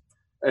business,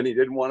 and he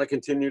didn't want to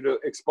continue to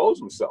expose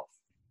himself,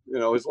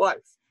 his life.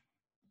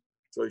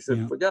 So he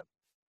said, forget it.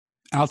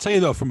 I'll tell you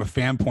though, from a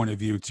fan point of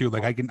view too,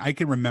 like I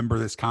can remember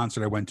this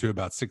concert I went to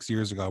about 6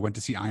 years ago. I went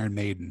to see Iron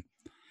Maiden,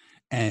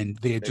 and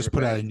they had just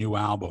put out a new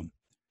album,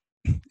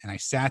 and I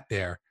sat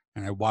there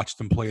and I watched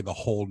them play the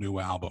whole new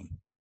album,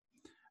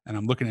 and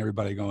I'm looking at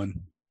everybody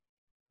going,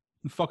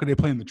 "The fuck are they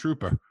playing the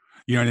Trooper?"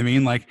 You know what I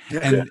mean? Like,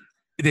 and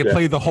they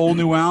play the whole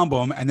new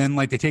album, and then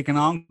like they take an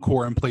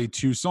encore and play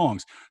 2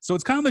 songs. So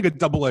it's kind of like a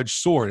double-edged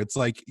sword. It's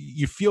like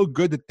you feel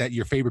good that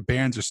your favorite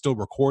bands are still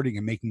recording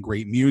and making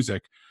great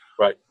music,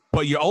 right?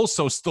 But you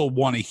also still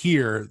want to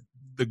hear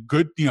the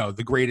good,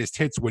 the greatest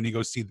hits when you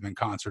go see them in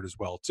concert as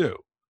well, too.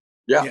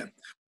 Yeah.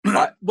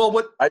 Well,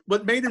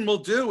 what Maiden will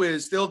do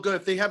is they'll go,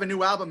 if they have a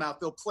new album out,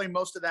 they'll play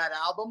most of that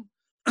album.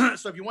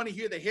 So if you want to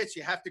hear the hits,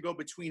 you have to go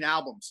between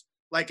albums.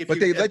 Like if but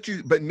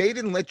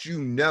Maiden let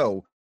you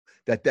know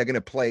that they're gonna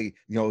play,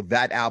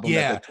 that album.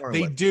 Yeah,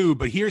 they do.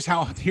 But here's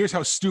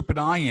how stupid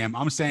I am.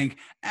 I'm saying,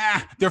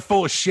 they're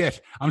full of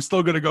shit. I'm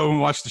still gonna go and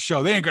watch the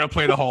show. They ain't gonna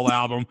play the whole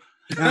album.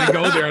 And I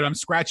go there and I'm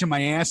scratching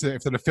my ass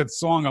after the 5th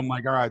song. I'm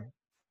like, all right.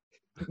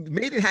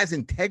 Maiden has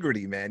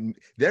integrity, man.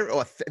 They're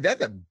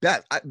the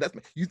best.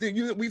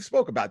 We've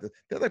spoke about this.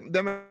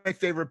 They're my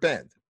favorite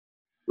band.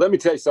 Let me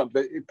tell you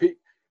something.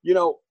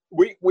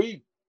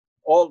 We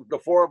all, the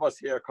 4 of us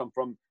here, come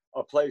from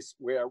a place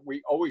where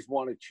we always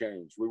want to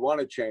change. We want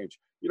to change.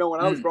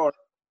 When I was growing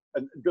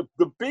up,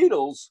 the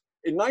Beatles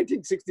in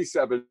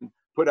 1967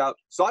 put out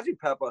Sgt.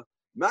 Pepper,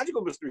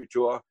 Magical Mystery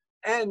Tour,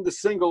 and the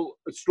single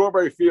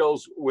Strawberry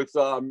Fields with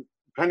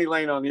Penny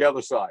Lane on the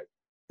other side.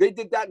 They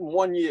did that in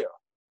 1 year.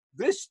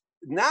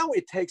 Now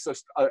it takes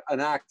us an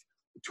act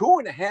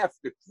 2.5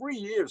 to 3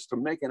 years to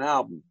make an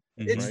album.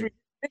 It's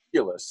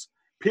ridiculous.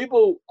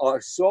 People are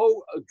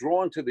so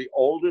drawn to the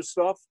older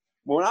stuff.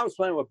 When I was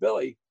playing with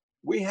Billy,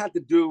 we had to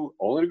do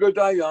Only the Good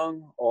Die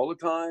Young all the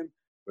time.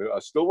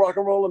 Still Rock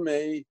and Roll and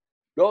Me.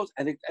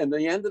 And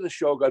the end of the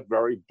show got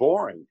very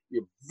boring.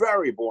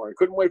 Very boring.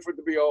 Couldn't wait for it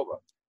to be over.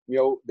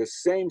 The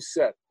same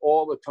set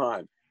all the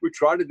time. We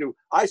tried to do.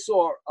 I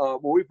saw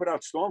when we put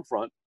out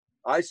Stormfront,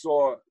 I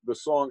saw the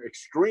song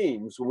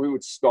Extremes. When we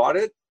would start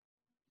it,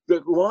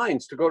 the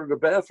lines to go to the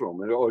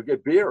bathroom or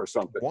get beer or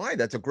something. Why?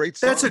 That's a great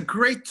song. That's a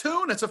great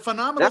tune. It's a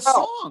phenomenal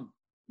song.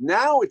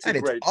 Now it's a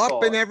great song. It's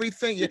up and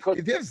everything.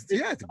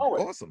 It's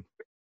awesome.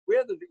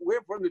 We're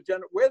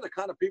the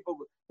kind of people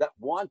that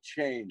want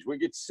change. We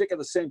get sick of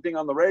the same thing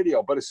on the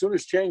radio, but as soon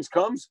as change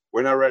comes,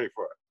 we're not ready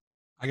for it.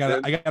 I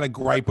got a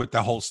gripe with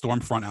the whole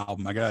Stormfront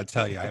album. I gotta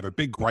tell you, I have a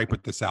big gripe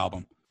with this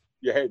album.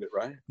 You hate it,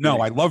 right? No,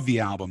 I love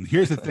the album.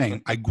 Here's the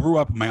thing. I grew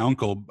up with my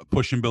uncle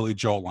pushing Billy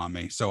Joel on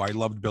me. So I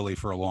loved Billy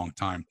for a long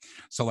time.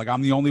 So like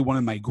I'm the only one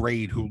in my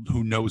grade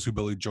who knows who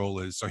Billy Joel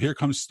is. So here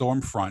comes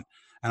Stormfront,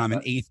 and I'm in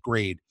 8th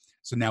grade.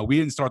 So now We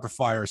Didn't Start the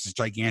Fire is this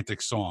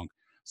gigantic song.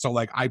 So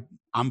like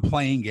I'm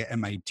playing it,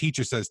 and my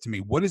teacher says to me,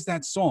 "What is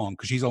that song?"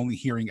 Because she's only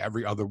hearing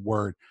every other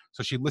word.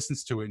 So she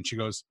listens to it and she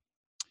goes,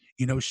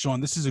 Sean,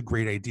 this is a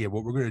great idea.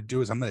 What we're going to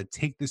do is I'm going to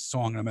take this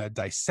song and I'm going to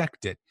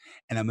dissect it,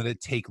 and I'm going to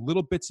take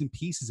little bits and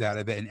pieces out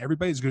of it, and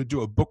everybody's going to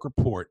do a book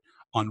report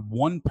on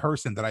one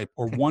person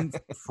or one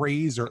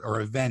phrase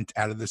or event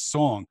out of this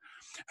song.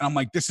 And I'm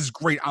like, this is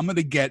great. I'm going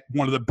to get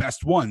one of the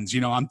best ones.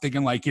 I'm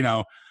thinking like,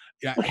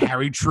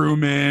 Harry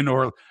Truman,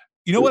 or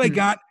what I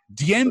got?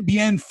 Dien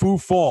Bien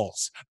Phu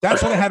Falls.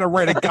 That's what I had to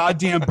write a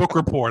goddamn book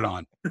report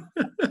on.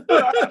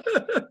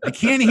 I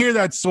can't hear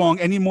that song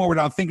anymore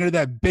without thinking of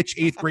that bitch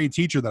 8th grade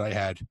teacher that I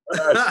had.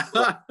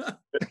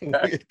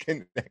 Weird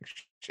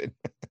connection.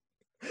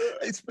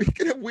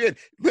 Speaking of weird,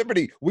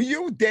 Liberty, were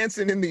you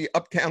dancing in the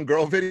Uptown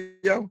Girl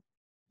video?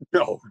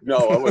 No,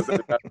 I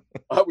wasn't.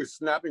 I was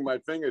snapping my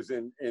fingers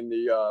in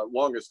the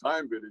Longest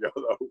Time video,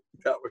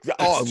 though.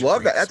 I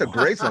love that. That's a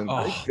great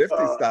song. 50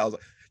 styles.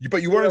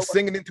 But you weren't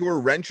singing into a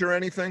wrench or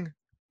anything?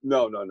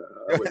 No. No.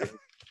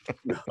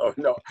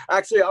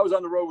 Actually, I was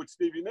on the road with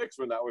Stevie Nicks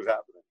when that was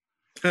happening.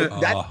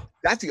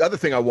 That's the other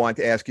thing I wanted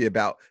to ask you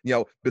about.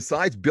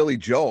 Besides Billy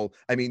Joel,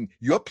 I mean,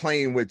 you're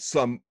playing with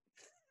some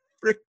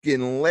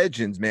freaking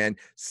legends, man.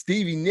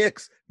 Stevie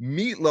Nicks,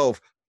 Meatloaf,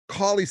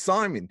 Carly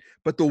Simon.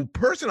 But the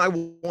person I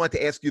wanted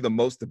to ask you the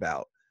most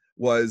about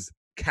was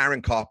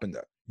Karen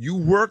Carpenter. You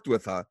worked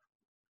with her.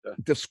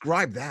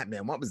 Describe that,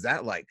 man. What was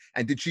that like?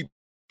 And did she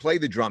play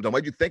the drums? And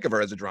what did you think of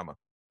her as a drummer?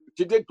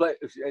 She did play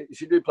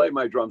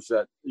my drum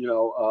set,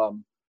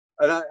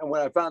 and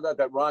when I found out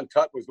that Ron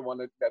Tutt was the one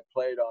that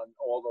played on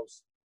all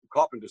those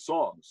Carpenter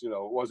songs, it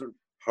wasn't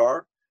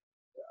her.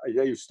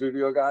 I used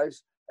studio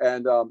guys,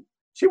 and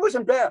she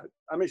wasn't bad.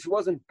 I mean, she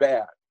wasn't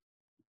bad,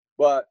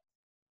 but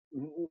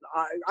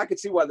I could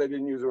see why they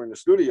didn't use her in the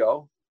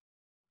studio.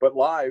 But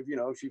live,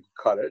 she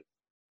cut it.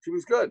 She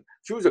was good.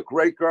 She was a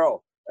great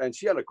girl, and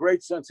she had a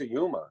great sense of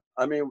humor.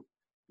 I mean,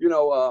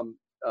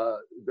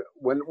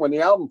 when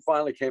the album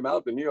finally came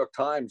out, the New York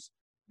Times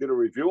did a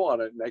review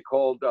on it, and they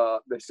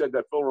said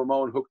that Phil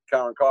Ramone hooked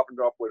Karen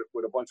Carpenter up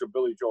with a bunch of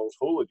Billy Joel's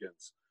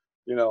hooligans,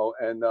 and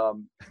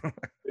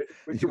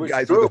it was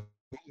guys true. Were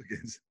the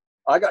hooligans.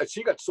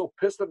 She got so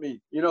pissed at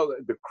me.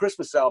 The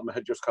Christmas album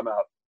had just come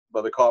out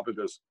by the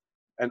Carpenters,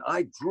 And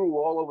I drew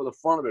all over the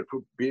front of it,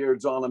 put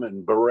beards on them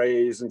and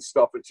berets and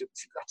stuff. And she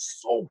got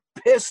so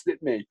pissed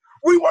at me.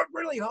 We worked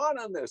really hard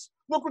on this.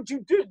 Look what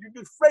you did. You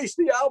defaced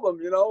the album,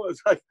 you know?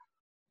 It's like,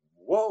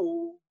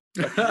 whoa.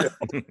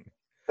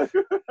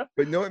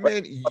 But no,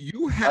 man,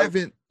 you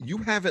haven't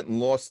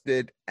lost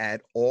it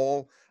at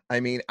all. I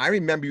mean, I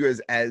remember you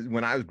as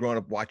when I was growing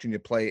up watching you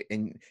play,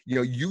 and you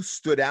know, you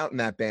stood out in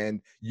that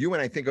band. You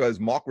and I think it was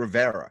Mark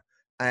Rivera.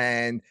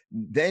 And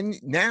then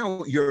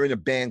now you're in a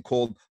band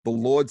called the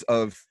Lords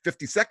of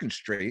 52nd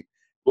Street,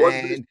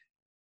 and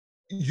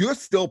you're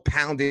still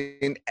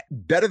pounding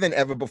better than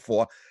ever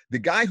before. The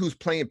guy who's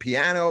playing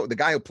piano, the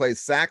guy who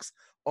plays sax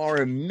are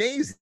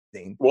amazing.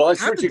 Well,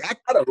 it's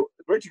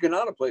Richie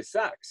Cannata plays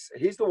sax.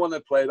 He's the one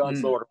that played on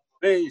Slaughter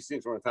Me,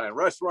 Scenes from an Italian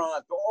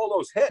Restaurant, all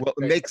those hits. Well,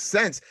 it makes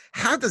sense.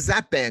 How does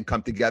that band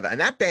come together? And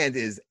that band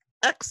is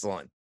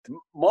excellent.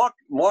 Mark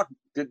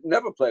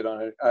never played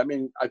on it. I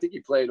mean, I think he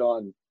played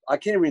on, I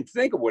can't even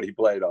think of what he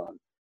played on.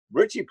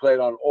 Richie played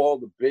on all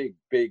the big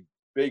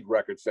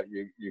records that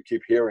you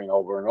keep hearing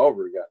over and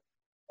over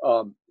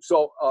again.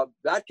 So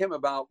that came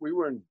about. We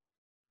were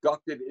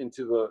inducted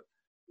into the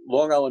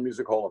Long Island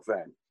Music Hall of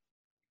Fame.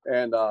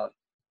 And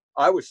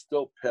I was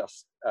still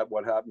pissed at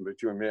what happened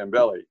between me and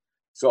Billy.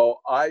 So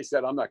I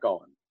said, I'm not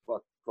going.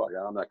 Fuck it,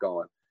 I'm not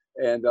going.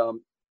 And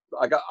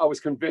I was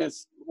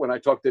convinced when I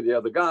talked to the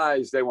other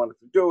guys, they wanted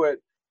to do it.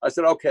 I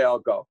said, okay, I'll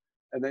go.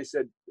 And they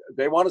said,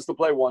 they want us to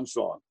play one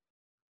song.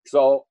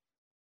 So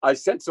I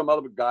sent some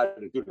other guy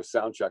to do the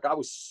sound check. I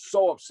was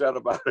so upset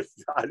about it.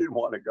 I didn't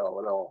want to go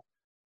at all.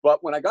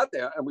 But when I got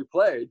there and we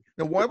played.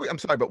 Now, I'm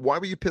sorry, but why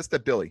were you pissed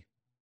at Billy?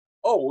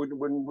 Oh,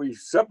 when we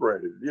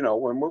separated, you know,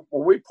 when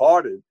we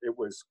parted, it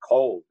was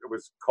cold. It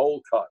was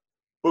cold cut.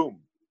 Boom.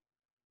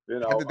 You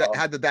know.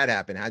 How did that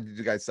happen? How did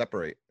you guys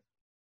separate?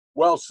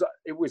 Well, so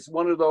it was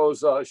one of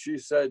those she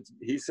said,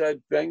 he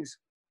said things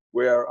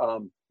where,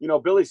 you know,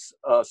 Billy's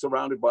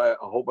surrounded by a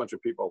whole bunch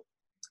of people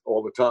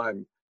all the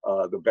time.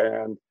 The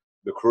band,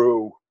 the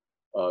crew,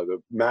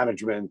 the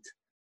management,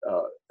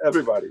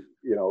 everybody,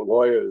 you know,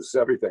 lawyers,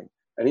 everything.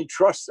 And he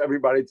trusts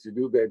everybody to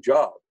do their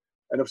job.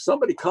 And if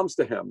somebody comes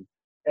to him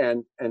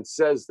and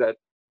says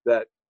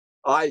that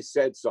I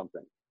said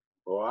something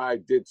or I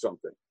did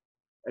something,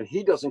 and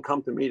he doesn't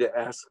come to me to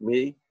ask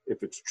me if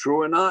it's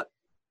true or not,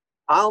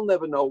 I'll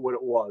never know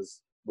what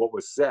was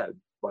said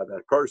by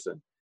that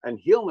person. And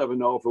he'll never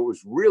know if it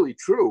was really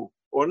true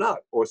or not,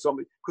 or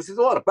somebody, because there's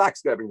a lot of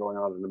backstabbing going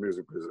on in the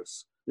music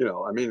business. You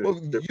know, I mean, well,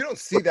 you don't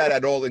see that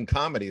at all in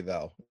comedy,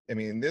 though. I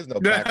mean, there's no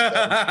backstabbing.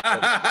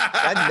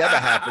 That never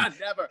happens.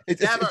 Never.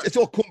 It's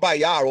all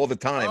kumbaya all the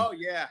time. Oh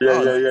yeah.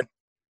 Yeah.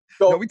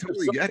 So no, we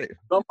totally get it.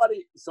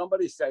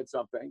 Somebody said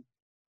something,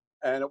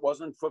 and it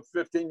wasn't for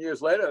 15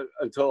 years later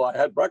until I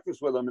had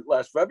breakfast with him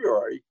last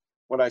February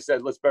when I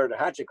said, let's bury the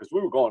hatchet, because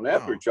we were going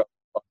after each other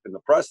in the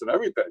press and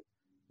everything,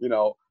 you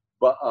know.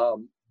 But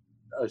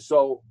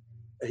so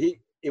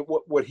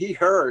what he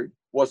heard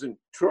wasn't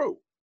true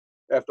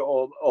after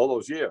all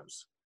those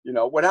years. You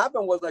know, what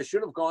happened was I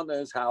should have gone to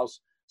his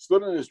house,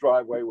 stood in his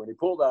driveway. When he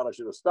pulled out, I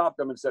should have stopped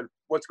him and said,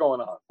 what's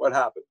going on? What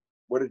happened?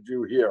 What did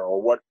you hear?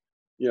 Or what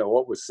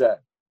was said?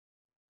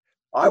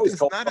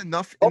 There's not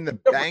enough in the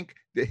bank.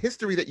 The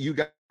history that you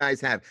guys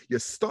have, you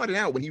started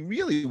out when he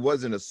really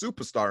wasn't a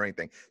superstar or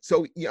anything.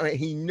 So you know,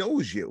 he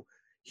knows you.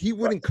 He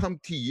wouldn't come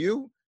to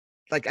you,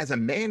 like as a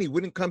man, he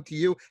wouldn't come to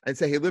you and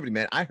say, hey, Liberty,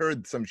 man, I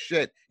heard some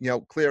shit, you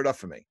know, clear it up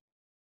for me.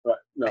 Right.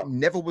 No. It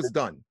never was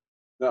done.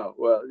 No.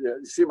 Well, yeah,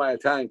 you see, my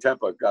Italian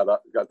temper got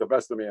the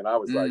best of me, and I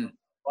was like,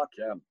 fuck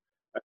him.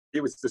 He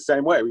was the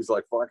same way. He was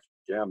like, fuck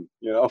him,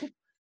 you know?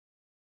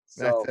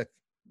 So,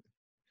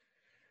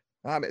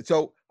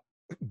 so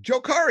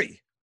Joe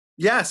Curry.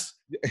 Yes.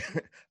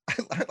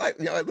 I like,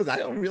 you know, listen, I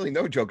don't really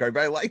know Joe Curry,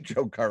 but I like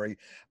Joe Curry.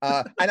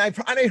 And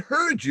I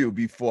heard you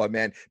before,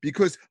 man,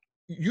 because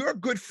you're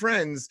good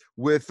friends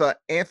with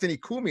Anthony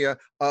Cumia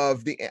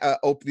of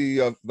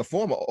the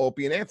former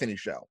Opie and Anthony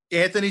show.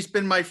 Anthony's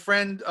been my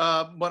friend,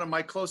 one of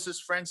my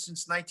closest friends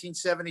since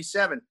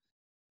 1977.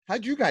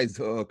 How'd you guys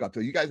hook up?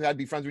 You guys had to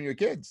be friends when you were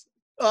kids.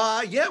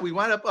 Yeah, we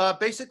wound up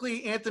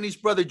basically Anthony's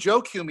brother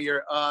Joe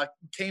Cumia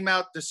came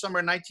out this summer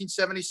in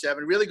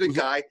 1977. Really good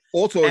guy.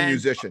 Also a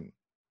musician.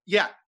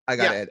 Yeah. I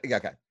got it.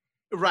 Okay.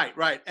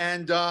 Right.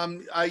 And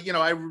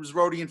I was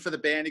roadieing for the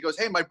band. He goes,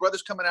 hey, my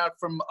brother's coming out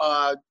from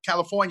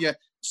California,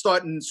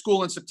 starting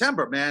school in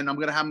September, man. I'm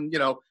gonna have him,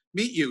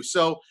 meet you.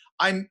 So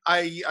I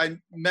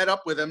met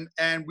up with him,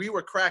 and we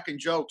were cracking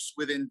jokes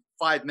within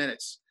 5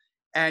 minutes.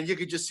 And you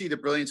could just see the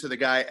brilliance of the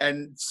guy.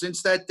 And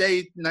since that day,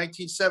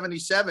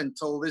 1977,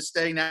 till this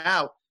day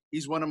now,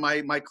 he's one of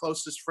my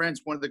closest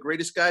friends, one of the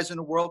greatest guys in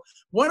the world,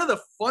 one of the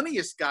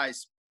funniest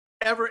guys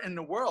ever in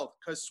the world.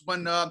 Because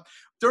when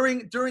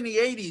during the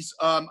 80s,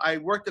 I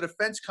worked at a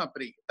fence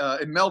company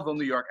in Melville,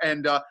 New York,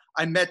 and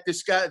I met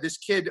this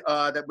kid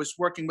that was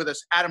working with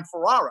us, Adam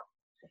Ferrara.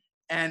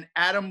 And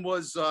Adam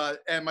was,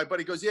 and my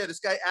buddy goes, yeah, this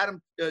guy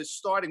Adam is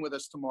starting with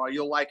us tomorrow.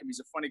 You'll like him. He's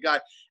a funny guy.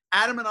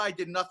 Adam and I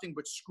did nothing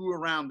but screw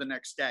around the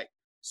next day.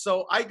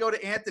 So I go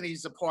to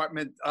Anthony's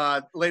apartment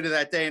later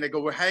that day, and I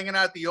go, we're hanging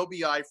out at the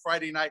OBI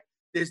Friday night.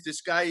 There's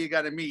this guy you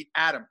got to meet,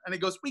 Adam. And he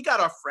goes, we got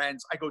our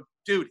friends. I go,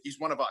 dude, he's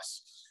one of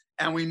us.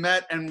 And we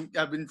met, and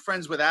I've been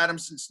friends with Adam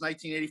since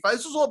 1985.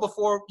 This was all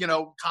before,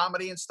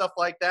 comedy and stuff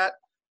like that.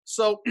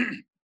 So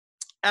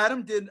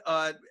Adam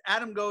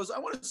goes, I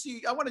want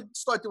to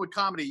start doing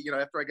comedy,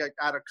 after I got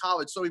out of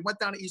college. So he went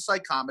down to East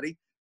Side Comedy,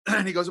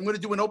 and he goes, I'm going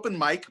to do an open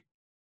mic.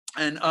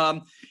 And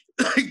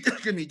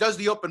he does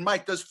the open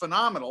mic, does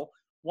phenomenal,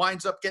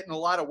 winds up getting a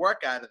lot of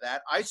work out of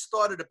that. I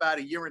started about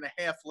a year and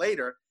a half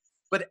later,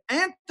 but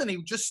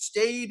Anthony just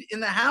stayed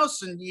in the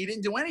house and he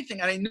didn't do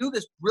anything. And I knew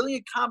this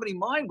brilliant comedy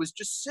mind was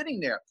just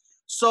sitting there.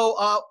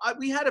 So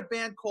we had a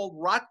band called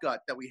Rot Gut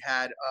that we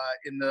had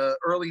in the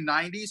early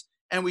 90s,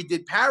 and we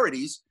did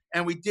parodies,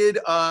 and we did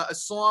a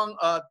song,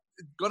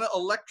 Gonna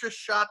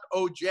Electroshock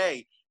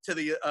OJ, to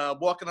the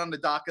Walking on the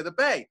Dock of the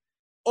Bay.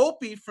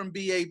 Opie from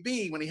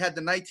BAB, when he had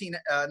the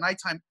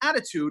Nighttime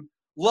Attitude,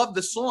 loved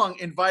the song,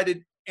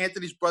 invited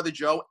Anthony's brother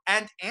Joe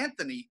and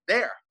Anthony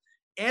there.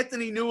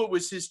 Anthony knew it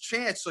was his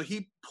chance, so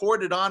he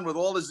poured it on with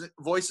all his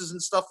voices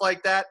and stuff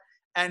like that,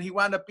 and he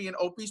wound up being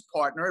Opie's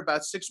partner.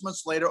 About 6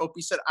 months later,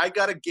 Opie said, I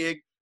got a gig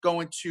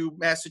going to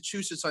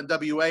Massachusetts on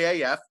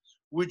WAAF.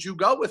 Would you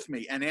go with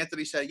me? And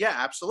Anthony said, yeah,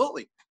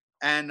 absolutely.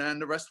 And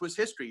the rest was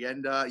history.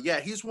 And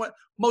he's one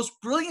most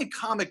brilliant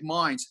comic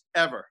minds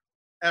ever.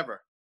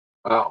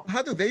 Wow.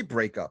 How do they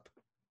break up?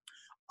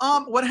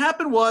 What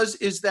happened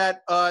is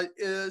that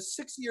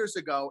 6 years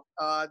ago,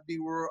 they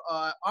were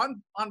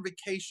on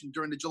vacation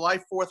during the July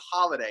 4th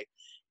holiday,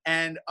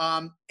 and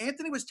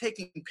Anthony was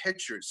taking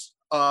pictures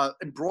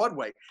in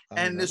Broadway,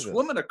 and this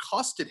woman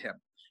accosted him,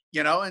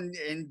 and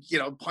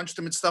punched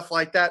him and stuff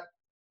like that.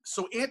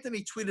 So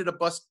Anthony tweeted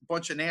a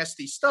bunch of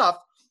nasty stuff,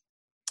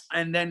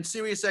 and then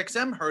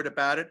SiriusXM heard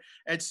about it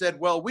and said,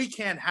 well, we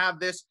can't have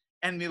this,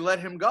 and they let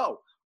him go.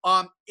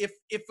 If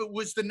it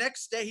was the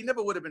next day, he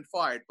never would have been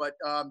fired, but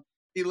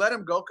he let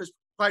him go because,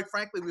 quite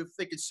frankly, we were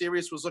thinking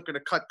Sirius was looking to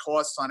cut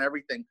costs on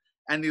everything,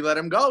 and he let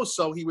him go.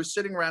 So he was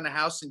sitting around the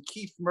house, and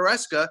Keith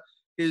Maresca,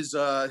 his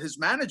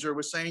manager,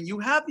 was saying, you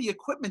have the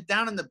equipment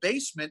down in the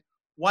basement.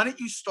 Why don't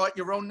you start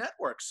your own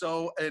network?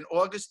 So in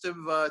August of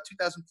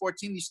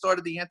 2014, he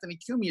started the Anthony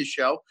Cumia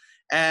Show,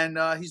 and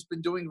he's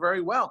been doing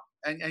very well,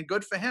 and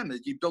good for him.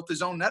 He built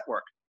his own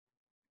network.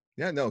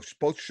 Yeah, no,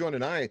 both Sean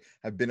and I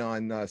have been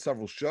on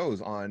several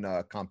shows on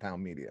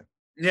Compound Media.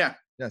 Yeah.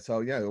 Yeah, so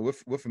yeah,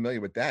 we're familiar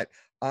with that.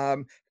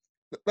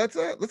 Let's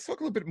talk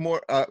a little bit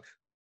more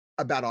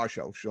about our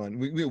show, Sean.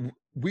 We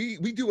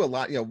do a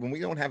lot. When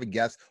we don't have a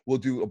guest, we'll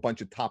do a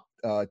bunch of top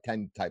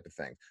 10 type of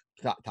things,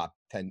 top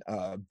 10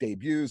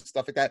 debuts,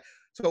 stuff like that.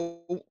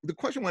 So the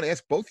question I want to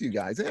ask both of you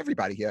guys and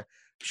everybody here,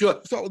 sure,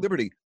 start with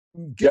Liberty.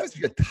 Give us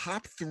your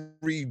top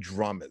 3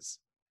 drummers,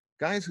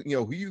 guys. Who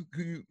you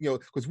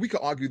because we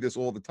could argue this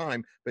all the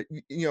time, but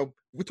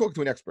we're talking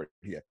to an expert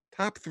here.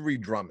 Top 3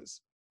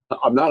 drummers.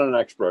 I'm not an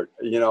expert.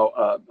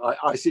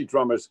 I see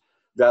drummers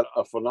that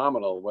are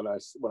phenomenal when I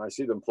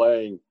see them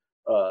playing,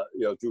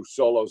 do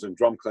solos and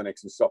drum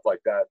clinics and stuff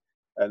like that.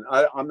 And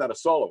I'm not a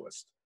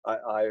soloist.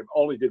 I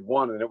only did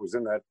one, and it was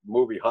in that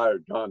movie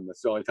Hired Gun.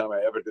 That's the only time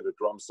I ever did a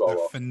drum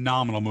solo. A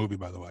phenomenal movie,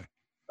 by the way.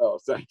 Oh,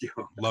 thank you.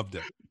 Loved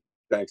it.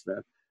 Thanks,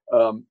 man.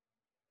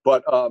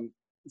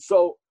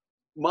 So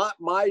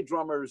my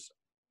drummers,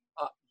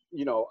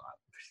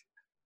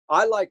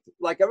 I like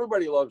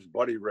everybody loves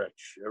Buddy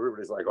Rich.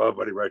 Everybody's like, oh,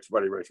 Buddy Rich.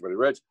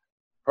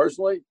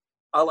 Personally,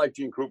 I like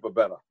Gene Krupa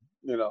better.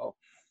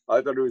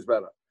 I thought he was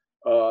better.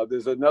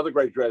 There's another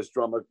great jazz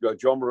drummer,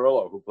 Joe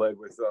Murillo, who played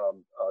with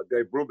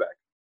Dave Brubeck.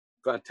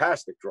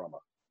 Fantastic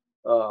drummer.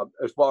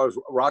 As far as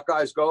rock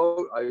guys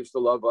go, I used to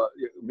love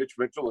Mitch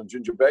Mitchell and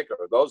Ginger Baker.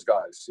 Those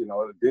guys,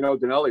 Dino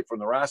Danelli from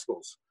the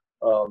Rascals.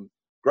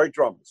 Great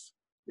drummers.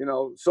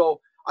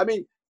 So, I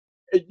mean,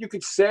 you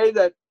could say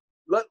that,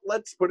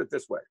 let's put it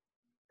this way.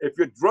 If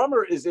your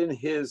drummer is in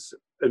his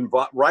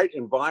right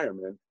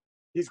environment,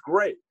 he's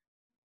great.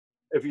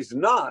 If he's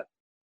not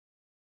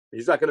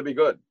going to be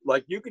good.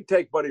 Like, you could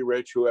take Buddy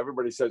Rich, who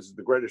everybody says is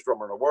the greatest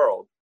drummer in the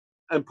world,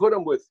 and put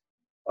him with,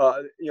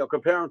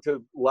 compare him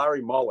to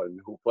Larry Mullen,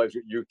 who plays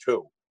with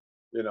U2,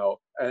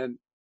 and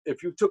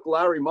if you took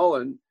Larry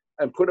Mullen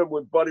and put him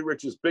with Buddy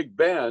Rich's big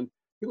band,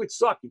 he would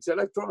suck. He'd say,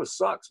 that drummer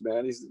sucks,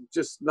 man. He's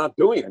just not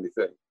doing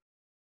anything.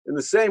 In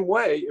the same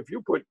way, if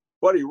you put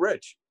Buddy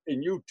Rich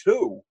in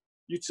U2,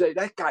 you'd say,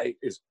 that guy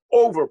is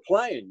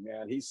overplaying,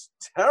 man. He's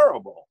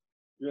terrible,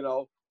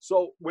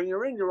 So when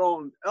you're in your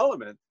own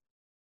element,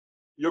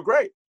 you're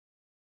great.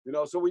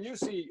 So when you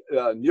see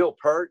Neil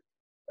Peart,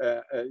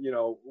 too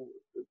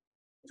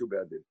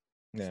bad, dude.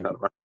 Yeah.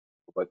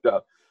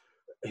 But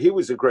he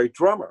was a great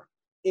drummer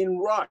in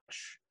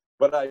Rush.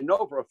 But I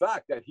know for a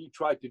fact that he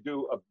tried to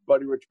do a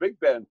Buddy Rich big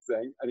band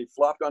thing, and he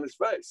flopped on his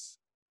face.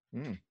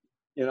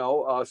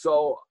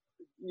 So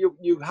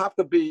you have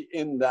to be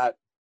in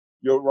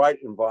your right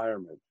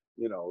environment.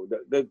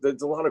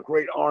 There's a lot of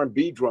great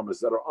R&B drummers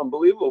that are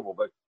unbelievable,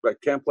 but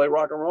can't play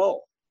rock and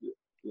roll.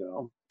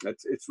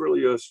 It's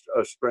really a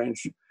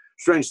strange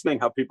strange thing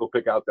how people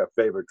pick out their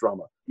favorite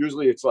drummer.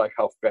 Usually it's like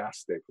how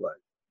fast they play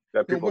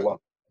that people love.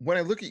 When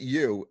I look at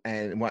you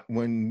and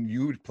when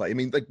you would play, I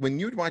mean, like when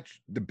you'd watch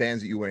the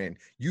bands that you were in,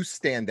 you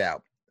stand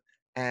out.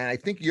 And I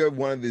think you're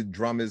one of the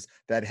drummers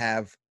that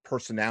have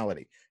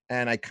personality.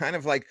 And I kind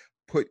of like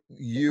put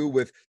you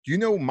with, do you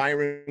know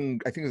Myron?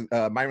 I think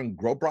Myron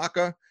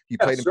Grobrocker. He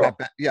played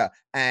in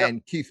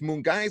and Keith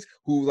Moon, guys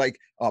who like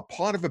are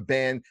part of a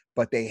band,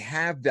 but they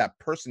have that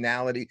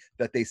personality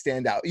that they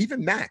stand out.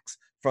 Even Max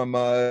from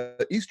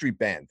E Street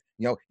Band,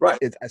 you know,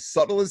 it's as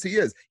subtle as he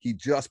is. He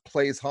just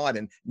plays hard,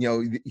 and you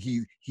know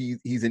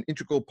he's an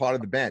integral part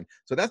of the band.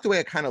 So that's the way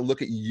I kind of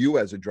look at you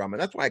as a drummer.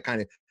 That's why I kind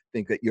of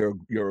think that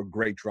you're a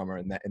great drummer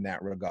in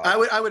that regard.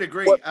 I would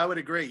agree. I would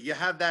agree. You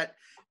have that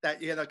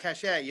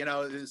cachet. You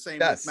know, the same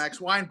with Max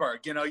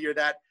Weinberg. You know, you're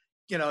that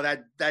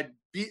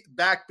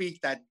backbeat,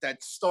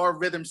 that star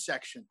rhythm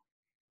section.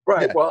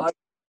 Right. Yeah. Well,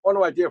 one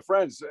of my dear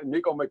friends,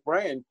 Nico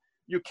McBrain,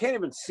 you can't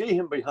even see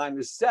him behind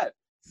the set,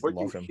 but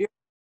you hear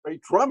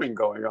great drumming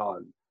going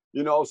on.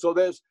 You know, so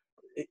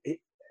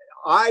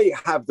I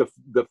have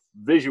the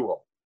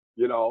visual.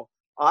 You know,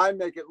 I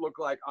make it look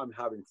like I'm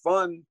having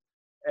fun,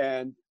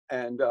 and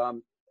I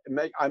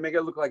make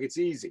it look like it's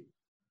easy.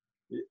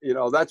 You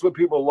know, that's what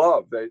people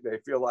love. They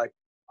feel like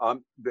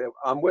I'm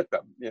with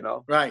them. You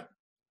know, right?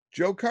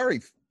 Joe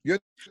Curry, your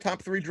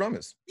top 3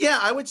 drummers. Yeah,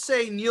 I would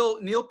say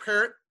Neil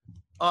Peart,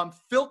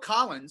 Phil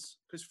Collins,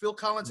 because Phil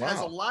Collins has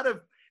a lot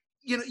of,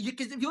 you know,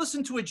 if you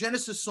listen to a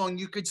Genesis song,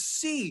 you could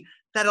see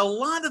that a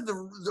lot of the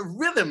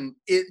rhythm,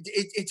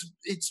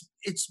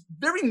 it's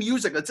very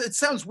musical. It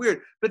sounds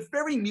weird, but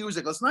very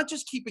musical. It's not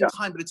just keeping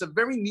time, but it's a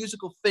very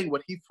musical thing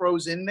what he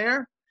throws in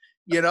there,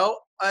 you know.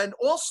 And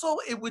also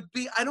it would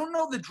be, I don't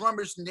know the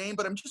drummer's name,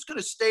 but I'm just going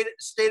to state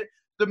it.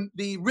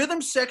 The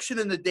rhythm section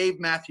in the Dave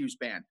Matthews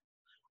Band,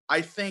 I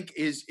think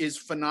is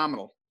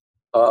phenomenal.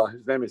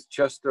 His name is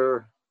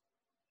Chester.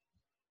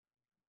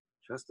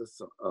 I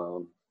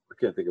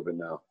can't think of it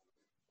now.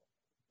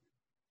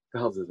 The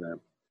hell's his name?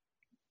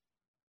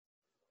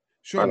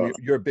 Sure,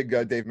 you're a big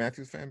Dave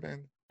Matthews fan,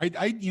 Ben? I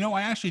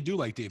actually do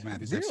like Dave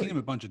Matthews. Really? I've seen him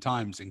a bunch of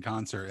times in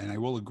concert, and I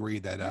will agree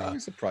that he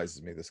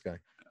surprises me, this guy.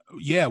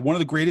 Yeah, one of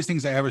the greatest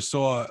things I ever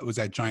saw was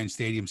at Giant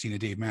Stadium, seeing a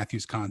Dave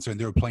Matthews concert, and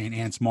they were playing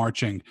Ants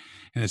Marching,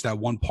 and it's that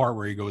one part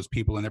where he goes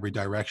people in every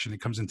direction. It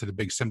comes into the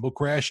big cymbal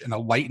crash, and a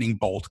lightning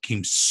bolt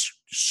came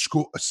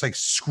it's like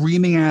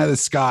screaming out of the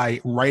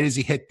sky right as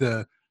he hit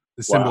the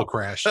cymbal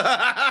crash.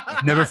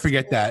 Never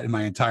forget that in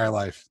my entire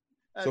life.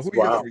 So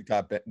who are your 3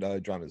 top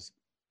drummers?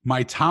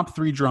 My top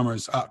 3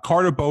 drummers,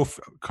 Carter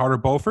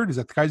Beauford, is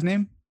that the guy's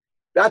name?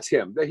 That's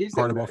him. He's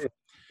Carter Beauford.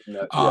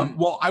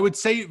 Well, I would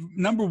say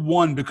number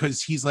 1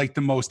 because he's like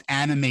the most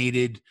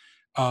animated.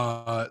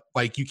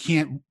 Like you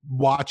can't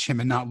watch him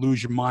and not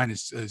lose your mind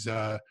as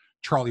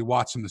Charlie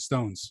Watts from the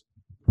Stones.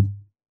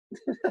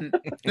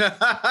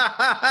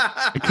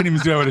 I couldn't even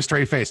do it with a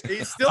straight face.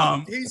 He's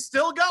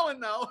still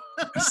going though.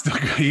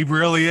 He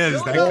really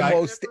is. That guy,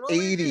 almost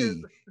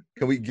 80.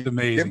 Can we give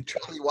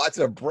Charlie Watts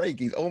a break?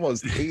 He's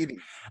almost 80.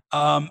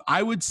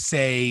 I would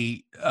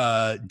say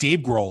Dave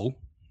Grohl,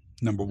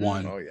 number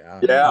 1. Oh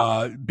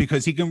yeah.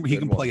 Because he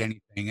can play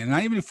anything, and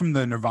not even from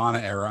the Nirvana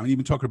era. I'm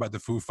even talking about the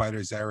Foo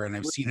Fighters era, and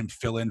I've seen him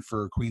fill in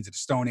for Queens of the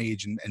Stone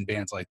Age and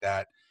bands like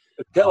that.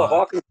 Taylor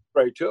Hawkins is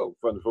great too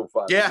from the Foo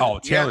Fighters. Yeah. Oh,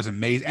 Taylor's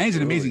amazing, and he's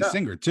an amazing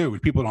singer too,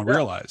 which people don't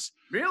realize.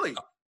 Really?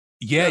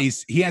 Yeah,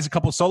 he has a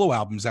couple solo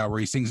albums out where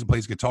he sings and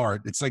plays guitar.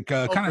 It's like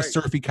kind of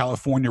surfy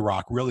California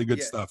rock, really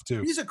good stuff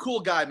too. He's a cool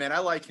guy, man. I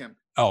like him.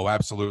 Oh,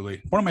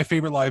 absolutely. One of my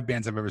favorite live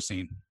bands I've ever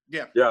seen.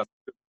 Yeah. Yeah.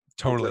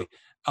 Totally.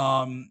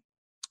 I'm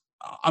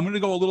going to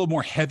go a little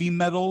more heavy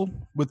metal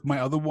with my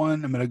other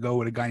one. I'm going to go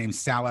with a guy named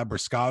Sal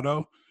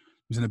Abrascato,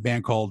 who's in a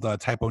band called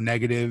Typo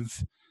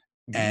Negative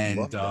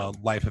and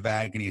Life of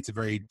Agony. It's a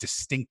very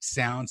distinct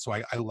sound, so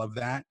I love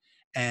that.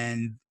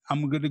 And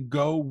I'm going to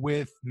go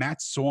with Matt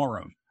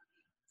Sorum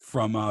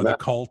from The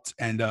Cult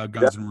and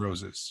Guns N'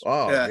 Roses.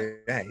 Oh,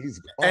 yeah,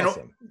 he's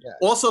awesome. And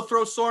also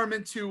throw Sorum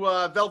into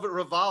Velvet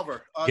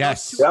Revolver.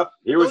 Yes.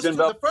 He was in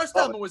the first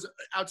album was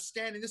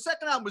outstanding. The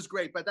second album was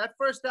great, but that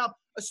first album,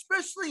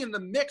 especially in the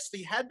mix,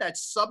 he had that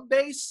sub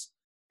bass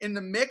in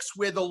the mix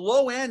where the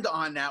low end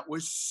on that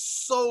was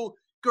so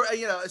good.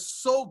 You know,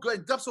 so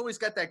good. Duff's always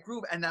got that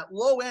groove, and that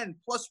low end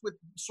plus with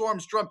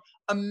Sorum's drum,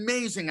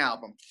 amazing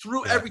album.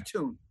 Through every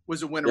tune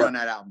was a winner on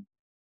that album.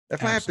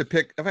 If I have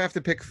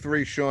to pick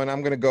 3, Sean, I'm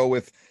going to go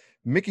with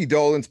Mickey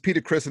Dolenz, Peter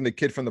Criss, and the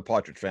kid from the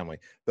Partridge Family.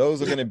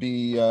 Those are going to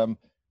be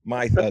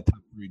my top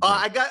 3.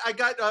 I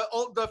got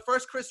the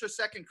first Chris or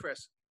second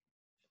Chris.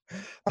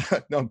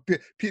 No,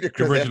 Peter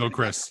Criss. Original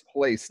Chris.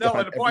 Placed no,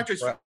 in the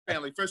Partridge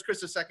Family. First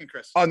Chris or second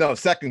Chris? Oh no,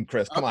 second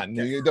Chris. Come on,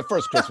 the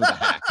first Chris was a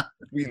hack.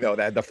 We know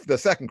that. The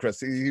second Chris,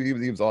 he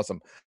was awesome.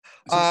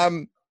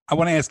 I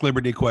want to ask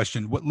Liberty a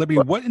question.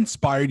 What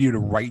inspired you to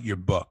write your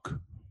book?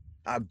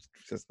 I'm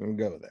just going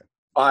to go with that.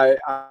 I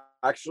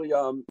actually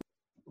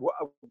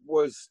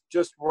was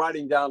just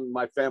writing down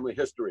my family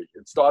history.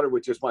 It started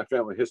with just my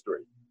family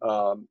history.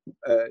 My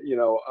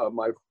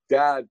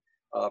dad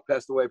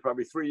passed away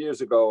probably 3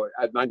 years ago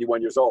at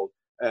 91 years old,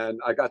 And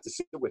I got to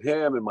sit with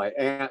him and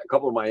a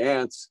couple of my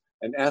aunts,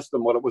 and ask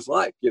them what it was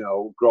like,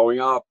 growing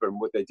up and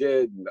what they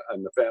did,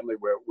 and the family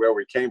where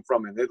we came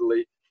from in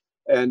Italy.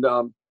 And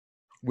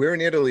where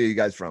in Italy are you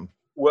guys from?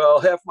 Well,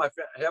 half of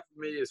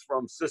me is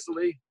from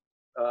Sicily,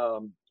 a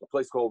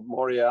place called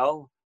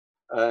Morial,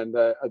 and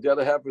the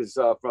other half is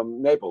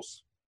from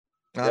Naples.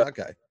 Yeah.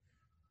 Okay.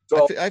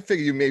 So I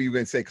figure you were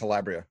going to say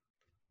Calabria.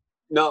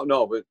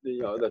 No, but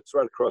that's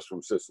right across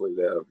from Sicily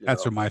there.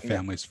 That's where my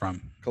family's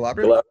from.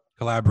 Calabria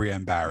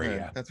and Bari.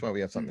 Yeah. That's why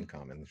we have something in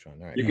common, Sean.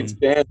 All right. You can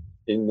stand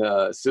in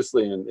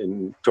Sicily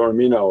in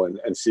Taormino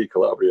and see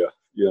Calabria.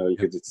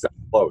 Because it's that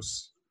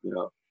close.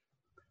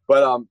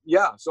 But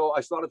so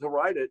I started to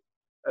write it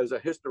as a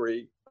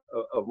history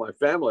of my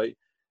family,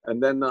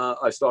 and then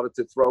I started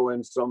to throw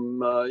in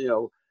some.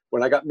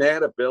 When I got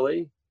mad at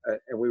Billy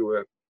and we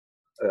were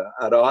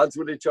at odds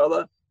with each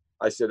other,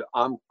 I said,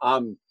 I'm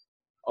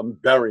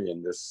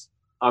burying this.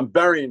 I'm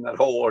burying that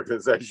whole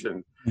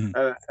organization.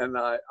 And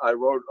I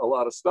wrote a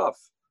lot of stuff.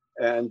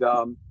 And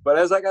but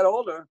as I got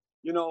older,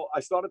 I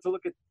started to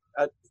look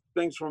at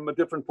things from a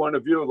different point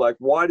of view. Like,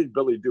 why did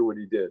Billy do what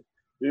he did?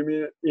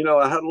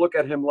 I had to look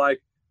at him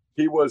like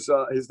he was.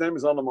 His name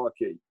is on the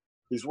marquee.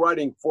 He's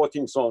writing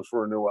 14 songs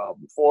for a new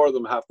album. 4 of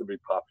them have to be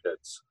pop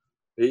hits.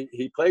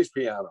 He plays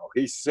piano.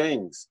 He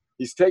sings.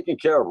 He's taking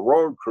care of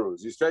road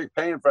crews. He's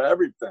paying for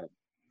everything.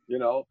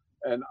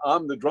 And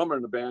I'm the drummer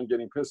in the band,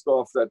 getting pissed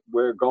off that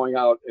we're going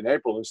out in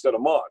April instead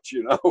of March.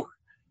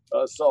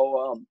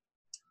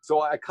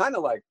 So I kind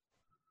of like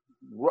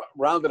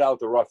rounded out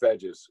the rough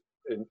edges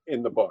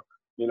in the book,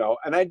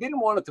 and I didn't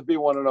want it to be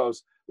one of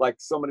those, like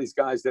some of these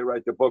guys, they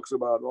write the books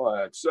about,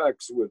 I had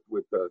sex with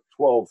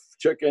 12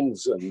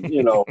 chickens, and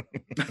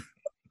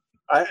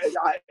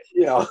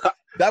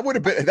that would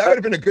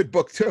have been a good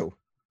book too.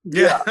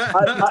 Yeah.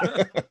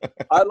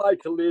 I like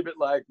to leave it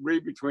like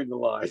read between the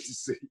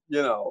lines,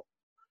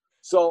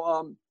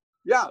 So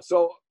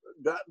so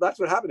that's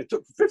what happened. It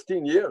took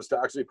 15 years to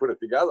actually put it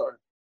together.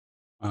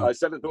 Wow. I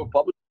sent it to a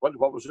bunch of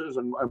publishers,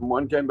 and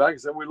one came back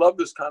and said, we love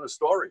this kind of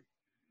story.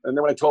 And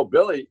then when I told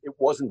Billy it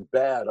wasn't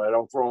bad, I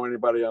don't throw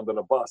anybody under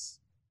the bus,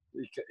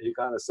 he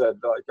kind of said,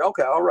 like,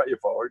 okay, I'll write you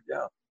forward.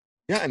 Yeah.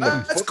 Yeah, and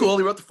that's cool.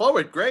 He wrote the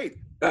forward. Great.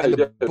 And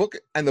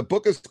the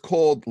book is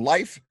called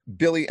Life,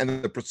 Billy,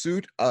 and the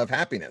Pursuit of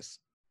Happiness.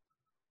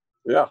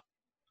 Yeah.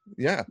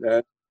 Yeah.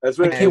 That's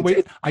what I can't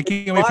wait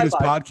for this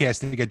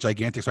podcast to get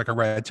gigantic so I can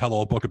write a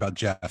tell-all book about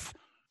Jeff.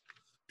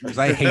 Because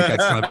I hate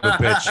that son of a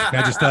bitch. Can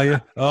I just tell you?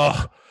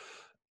 Oh.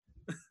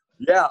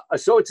 Yeah.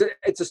 So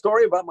it's a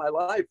story about my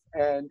life,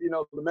 and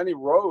the many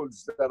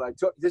roads that I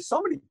took. There's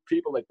so many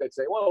people that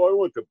say, well, I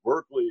went to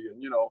Berkeley,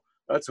 and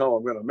that's how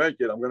I'm going to make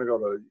it. I'm going to go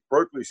to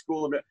Berkeley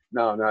School of Music.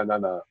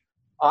 No.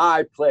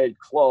 I played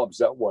clubs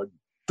that were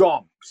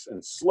dumps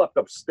and slept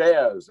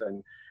upstairs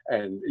and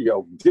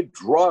did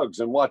drugs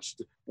and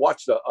watched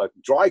a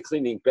dry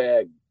cleaning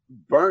bag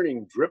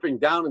burning, dripping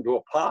down into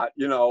a pot,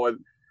 and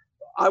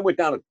I went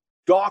down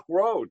dark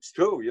roads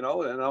too, and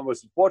I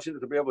was fortunate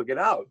to be able to get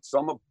out.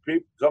 Some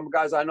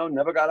guys I know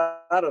never got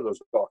out of those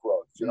dark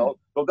roads,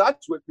 So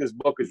that's what this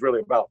book is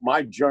really about,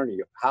 my journey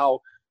of how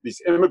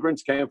these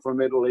immigrants came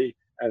from Italy,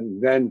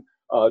 and then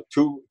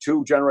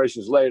two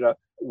generations later,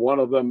 one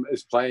of them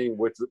is playing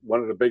with one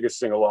of the biggest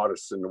single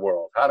artists in the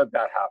world. How did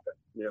that happen,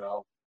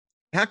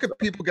 How could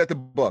people get the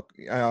book?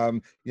 Do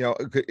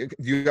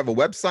you have a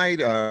website,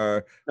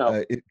 or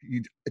no.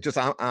 Just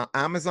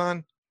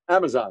Amazon?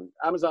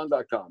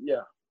 Amazon.com.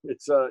 Yeah,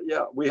 it's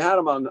we had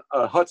them on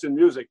Hudson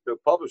Music, the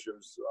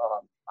publishers.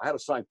 I had to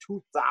sign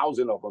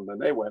 2,000 of them,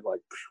 and they went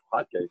like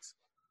hotcakes.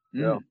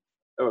 They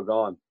were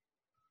gone.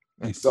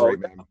 Nice. So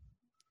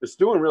it's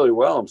doing really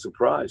well. I'm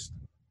surprised.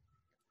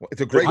 Well,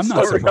 it's a great. I'm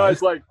not surprised.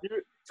 Guys like you.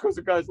 It's because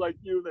of guys like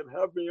you that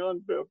have me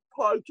on the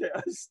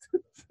podcast.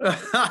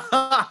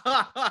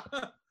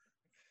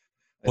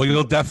 Well,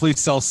 you'll definitely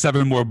sell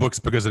 7 more books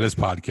because of this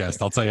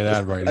podcast. I'll tell you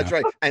that right now. That's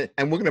right.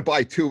 And we're going to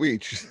buy 2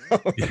 each.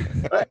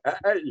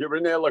 Hey, you're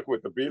in there like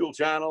with the Beatle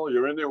channel.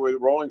 You're in there with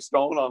Rolling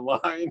Stone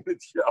online.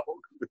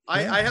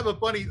 I have a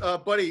buddy,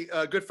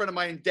 a good friend of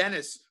mine,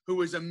 Dennis,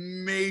 who is a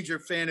major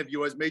fan of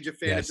yours, major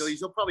fan of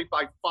Billy's. He'll probably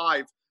buy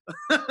 5.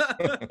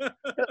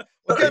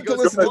 Well, get to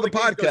listen to the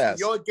podcast.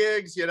 Your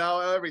gigs,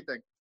 everything.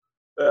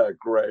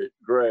 Great.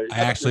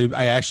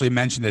 I actually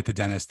mentioned it to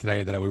Dennis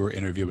today that we were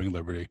interviewing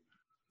Liberty.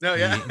 No,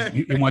 yeah.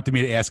 He wanted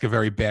me to ask a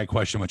very bad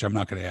question, which I'm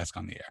not going to ask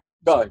on the air.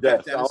 No,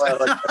 yes.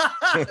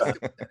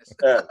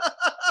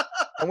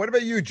 And what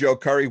about you, Joe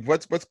Curry?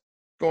 What's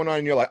going on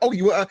in your life? Oh,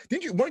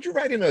 weren't you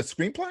writing a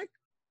screenplay?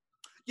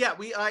 Yeah,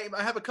 I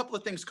have a couple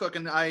of things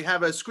cooking. I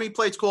have a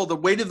screenplay. It's called The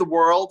Weight of the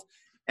World,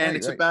 and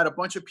it's about a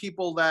bunch of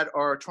people that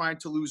are trying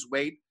to lose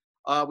weight.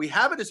 We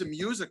have it as a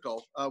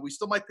musical. We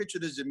still might pitch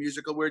it as a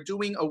musical. We're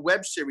doing a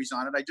web series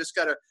on it. I just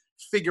got to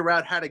figure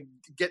out how to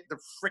get the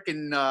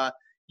frickin'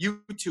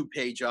 YouTube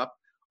page up.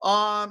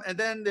 And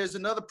then there's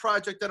another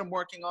project that I'm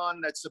working on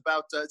that's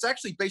about, it's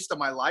actually based on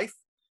my life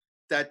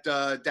that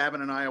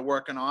Davin and I are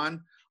working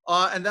on.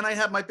 And then I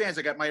have my bands.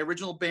 I got my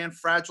original band,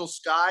 Fragile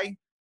Sky.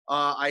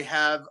 I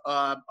have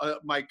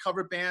my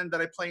cover band that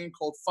I play in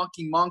called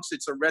Funky Monks.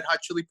 It's a Red Hot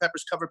Chili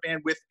Peppers cover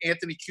band with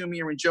Anthony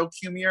Cumia and Joe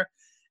Cumia.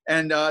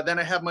 And then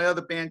I have my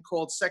other band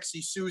called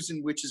Sexy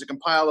Susan, which is a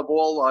compile of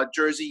all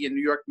Jersey and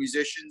New York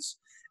musicians.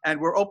 And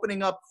we're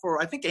opening up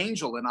for, I think,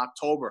 Angel in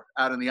October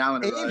out on the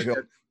island. Angel?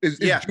 Is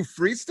Drew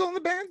Free still in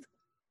the band?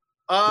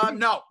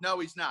 No,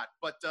 he's not.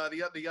 But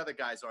the other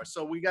guys are.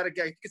 So we got to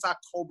get, I think it's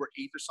October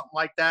 8th or something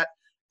like that.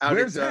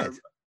 Where's that?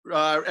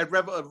 At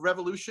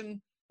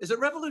Revolution. Is it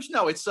Revolution?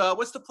 No, it's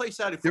what's the place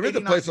out? There is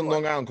a place on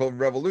Long Island called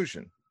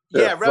Revolution.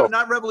 Yeah,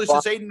 not Revolution.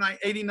 It's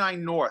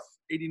 89 North.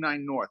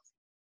 89 North.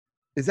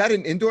 Is that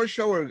an indoor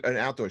show or an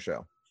outdoor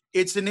show?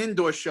 It's an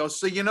indoor show.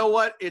 So you know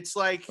what? It's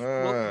like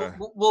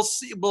we'll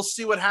see. We'll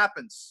see what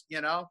happens.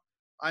 You know,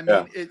 I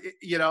mean,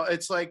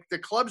 it's like the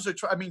clubs are.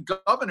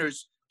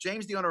 Governors.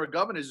 James, the owner of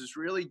Governors, has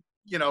really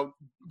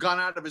gone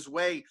out of his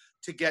way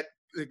to get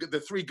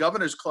the 3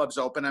 Governors clubs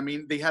open. I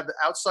mean, they have the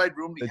outside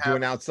room. They're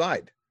doing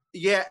outside.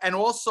 Yeah, and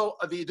also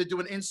they're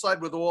doing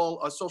inside with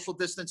all social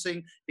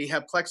distancing. They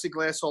have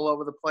plexiglass all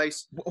over the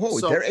place. Oh,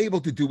 so they're able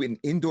to do an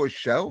indoor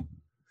show?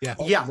 Yeah.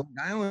 Yeah.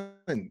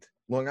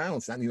 Long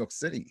Island's not New York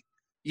City.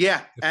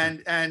 Yeah,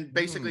 and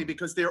basically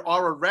because there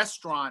are a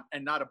restaurant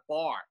and not a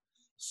bar.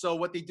 So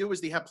what they do is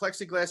they have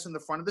plexiglass in the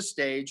front of the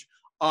stage,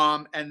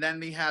 and then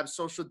they have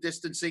social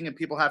distancing and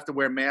people have to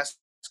wear masks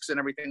and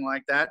everything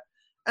like that.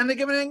 And they're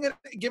giving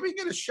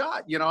it a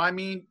shot. I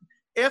mean,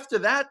 after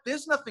that,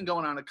 there's nothing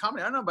going on in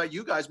comedy. I don't know about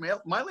you guys.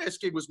 My last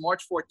gig was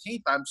March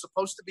 14th. I'm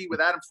supposed to be with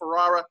Adam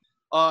Ferrara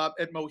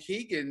at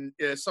Mohegan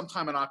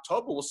sometime in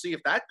October. We'll see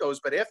if that goes.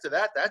 But after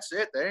that, that's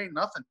it. There ain't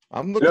nothing.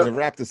 I'm looking to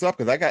wrap this up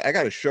because I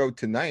got a show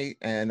tonight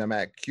and I'm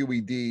at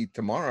QED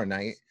tomorrow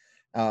night.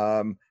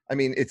 I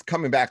mean, it's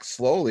coming back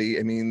slowly.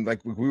 I mean,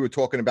 like we were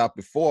talking about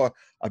before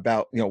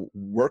about,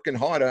 working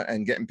harder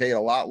and getting paid a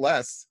lot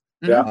less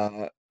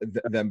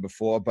than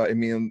before. But I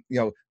mean,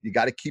 you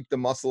got to keep the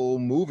muscle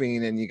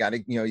moving and you got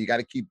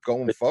to keep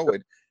going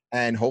forward.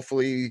 And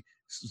hopefully,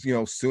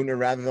 sooner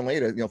rather than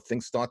later,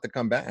 things start to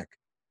come back.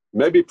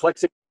 Maybe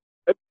plexiglass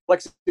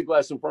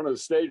in front of the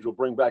stage will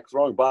bring back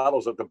throwing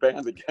bottles at the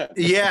band again.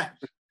 Yeah.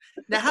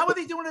 Now, how are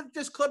they doing at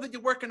this club that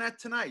you're working at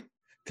tonight?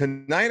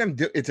 Tonight,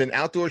 it's an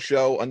outdoor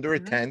show under a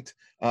tent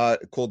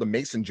called the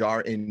Mason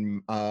Jar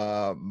in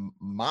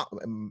Mahwah,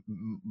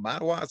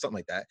 something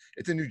like that.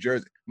 It's in New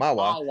Jersey,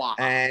 Mahwah.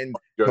 And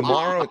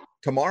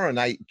tomorrow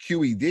night,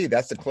 QED,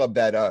 that's the club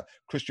that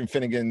Christian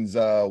Finnegan's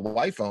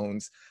wife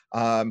owns.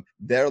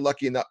 They're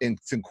lucky enough,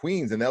 it's in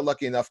Queens, and they're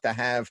lucky enough to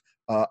have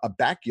a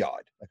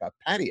backyard, like a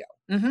patio,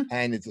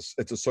 and it's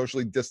a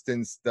socially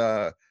distanced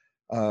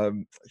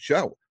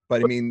show.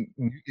 But I mean,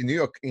 in New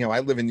York, I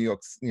live in New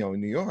York,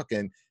 New York,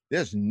 and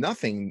there's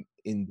nothing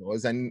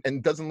indoors, and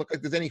it doesn't look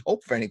like there's any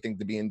hope for anything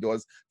to be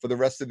indoors for the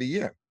rest of the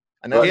year.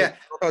 And now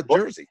about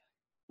Jersey.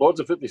 Lords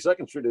of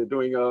 52nd Street are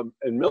doing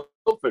in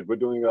Milford. We're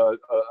doing a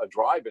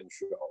drive-in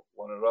show,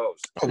 one of those.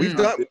 Oh, we've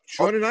done.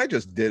 Sean and I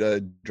just did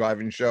a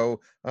drive-in show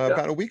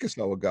about a week or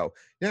so ago.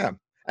 Yeah.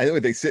 Anyway,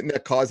 they sit in their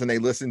cars and they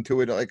listen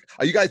to it. Like,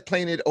 are you guys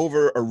playing it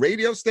over a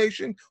radio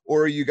station,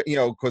 or are you,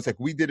 because like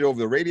we did it over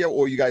the radio,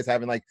 or are you guys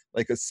having like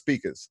a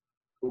speakers?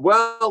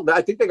 Well,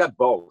 I think they got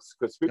both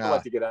because people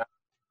like to get out.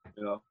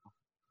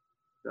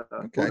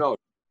 Okay. Who knows?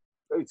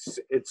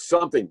 It's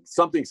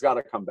something's got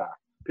to come back.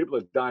 People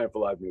are dying for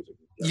live music.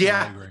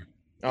 Yeah, I agree.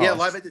 Yeah,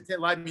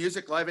 live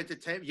music, live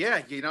entertainment.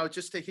 Yeah,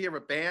 just to hear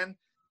a band.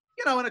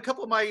 And a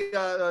couple of my,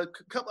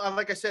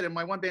 like I said, in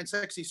my one band,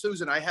 Sexy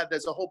Susan,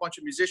 there's a whole bunch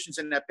of musicians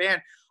in that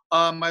band.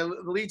 My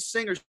lead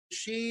singer,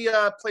 she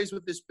plays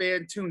with this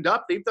band Tuned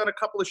Up. They've done a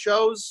couple of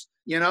shows,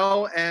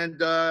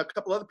 and a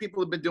couple other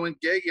people have been doing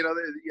gig.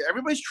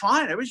 Everybody's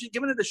trying. Everybody's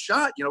giving it a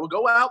shot. We'll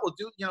go out, we'll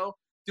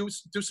do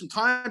some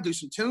time, do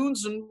some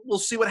tunes, and we'll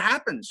see what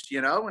happens.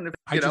 And if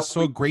I just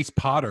saw Grace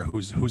Potter,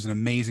 who's an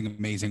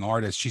amazing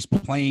artist. She's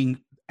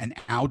playing an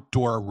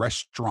outdoor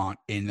restaurant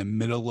in the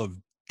middle of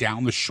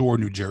Down the Shore,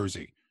 New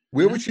Jersey.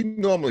 Where would she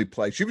normally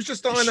play? She was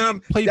just on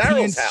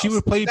Daryl's house. She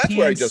would play That's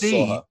where I just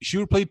saw her. She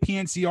would play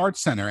PNC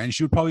Arts Center, and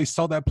she would probably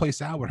sell that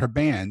place out with her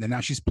band. And now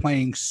she's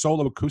playing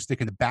solo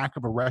acoustic in the back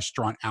of a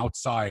restaurant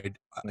outside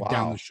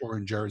Down the Shore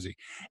in Jersey.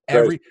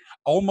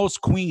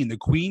 Almost Queen, the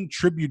Queen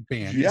tribute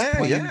band, is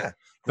playing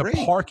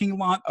the parking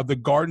lot of the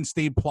Garden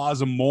State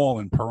Plaza Mall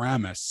in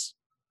Paramus.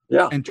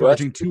 Yeah, and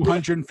charging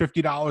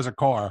 $250 a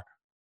car.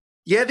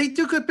 Yeah, they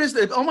do good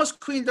business.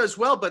 Almost Queen does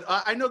well, but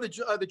I know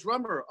the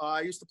drummer.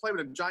 I used to play with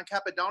him, John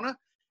Capadona,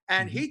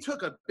 and he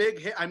took a big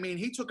hit. I mean,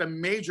 he took a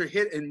major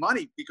hit in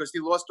money because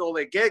he lost all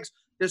their gigs.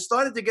 They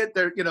started to get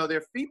their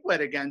feet wet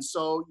again.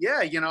 So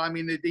yeah, I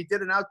mean, they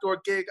did an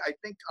outdoor gig, I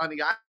think, on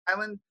the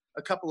island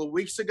a couple of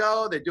weeks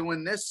ago. They're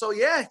doing this, so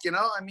yeah,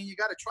 I mean, you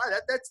got to try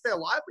that. That's their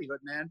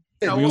livelihood, man.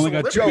 We only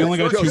got 2 months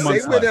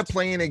left. Where they're left.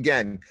 Playing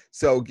again.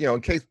 So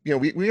in case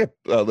we have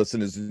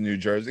listeners in New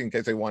Jersey, in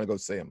case they want to go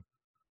see them.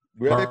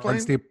 Where are they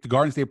playing? The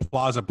Garden State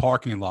Plaza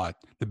parking lot,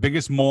 the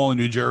biggest mall in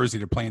New Jersey.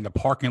 They're playing the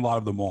parking lot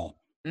of the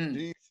mall.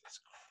 Jesus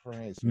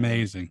Christ,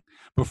 Amazing.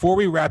 Before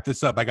we wrap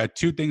this up, I got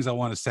two things I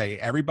want to say.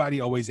 Everybody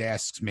always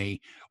asks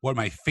me what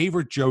my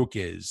favorite joke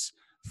is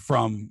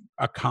from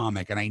a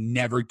comic, and I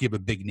never give a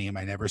big name.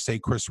 I never say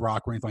Chris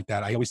Rock or anything like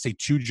that. I always say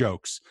two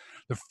jokes.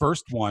 The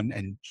first one,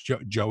 and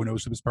Joe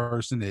knows who this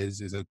person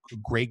is a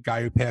great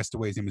guy who passed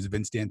away. His name is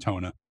Vince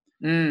D'Antona.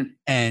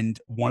 And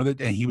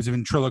he was a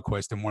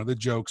ventriloquist, and one of the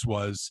jokes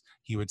was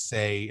he would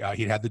say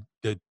he'd have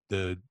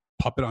the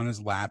puppet on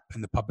his lap,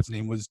 and the puppet's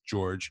name was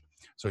George.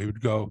 So he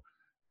would go,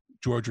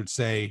 George would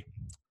say,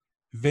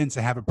 Vince,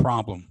 I have a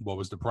problem. What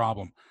was the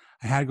problem?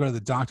 I had to go to the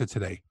doctor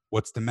today.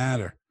 What's the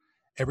matter?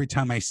 Every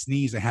time I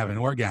sneeze, I have an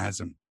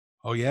orgasm.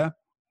 Oh, yeah?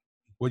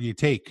 What do you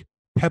take?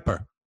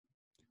 Pepper.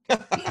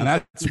 And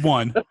that's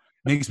one.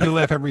 Makes me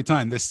laugh every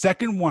time. The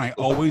second one I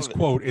always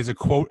quote is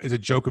a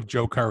joke of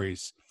Joe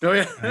Curry's. Oh,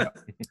 yeah.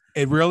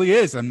 It really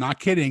is. I'm not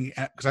kidding,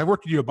 because I've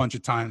worked with you a bunch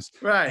of times.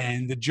 Right.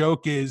 And the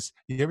joke is,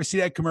 you ever see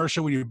that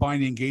commercial when you're buying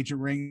the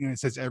engagement ring and it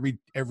says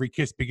every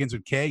kiss begins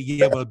with K?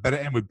 Yeah, but it better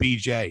end with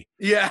BJ.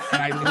 Yeah.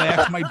 And I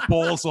laugh my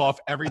balls off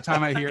every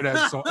time I hear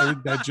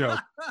that joke.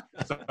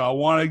 So I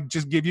want to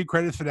just give you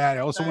credit for that.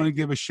 I also want to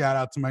give a shout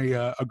out to my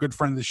a good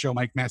friend of the show,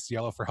 Mike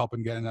Mastiello, for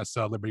helping getting us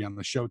Liberty on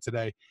the show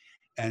today.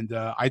 And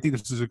I think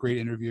this was a great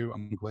interview.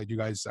 I'm glad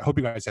I hope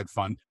you guys had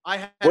fun.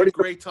 I had a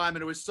great time,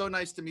 and it was so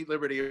nice to meet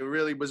Liberty. It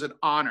really was an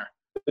honor.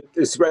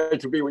 It's great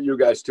to be with you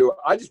guys too.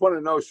 I just want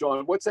to know,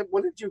 Sean, what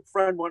did your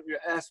friend want you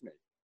to ask me?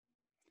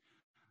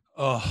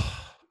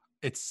 Oh,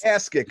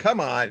 ask it.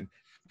 Come on.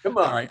 Come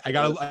on. All right, I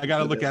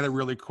gotta look at it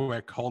really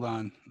quick. Hold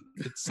on.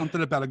 It's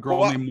something about a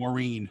girl named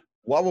Maureen.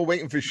 While we're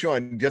waiting for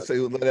Sean, just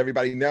to let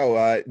everybody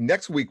know,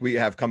 next week we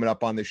have coming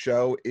up on the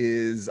show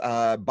is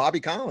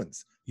Bobby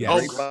Collins.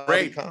 Yes. Oh,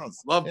 great.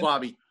 Love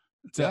Bobby.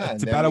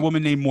 It's about a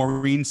woman named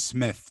Maureen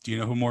Smith. Do you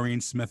know who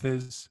Maureen Smith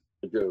is?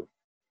 I do.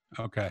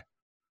 Okay.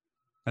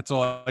 That's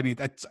all I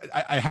need.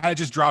 I had to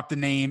just drop the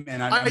name.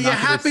 And I'm Are you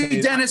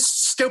happy, Dennis?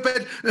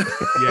 Stupid.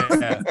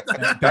 Yeah.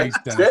 Thanks,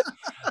 Dennis.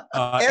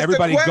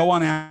 Everybody go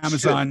on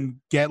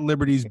Amazon, get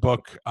Liberty's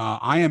book.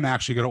 I am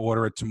actually going to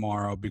order it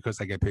tomorrow because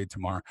I get paid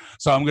tomorrow.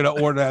 So I'm going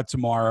to order that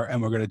tomorrow,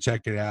 and we're going to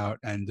check it out.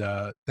 And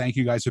thank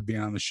you guys for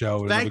being on the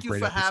show. Thank you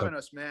for having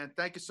us, man.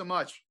 Thank you so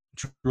much.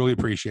 Really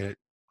appreciate it.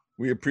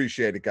 We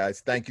appreciate it,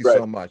 guys. Thank you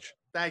so much.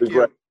 Thank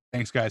you.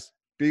 Thanks, guys.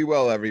 Be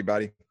well,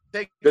 everybody.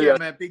 Take care,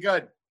 man. Be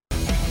good.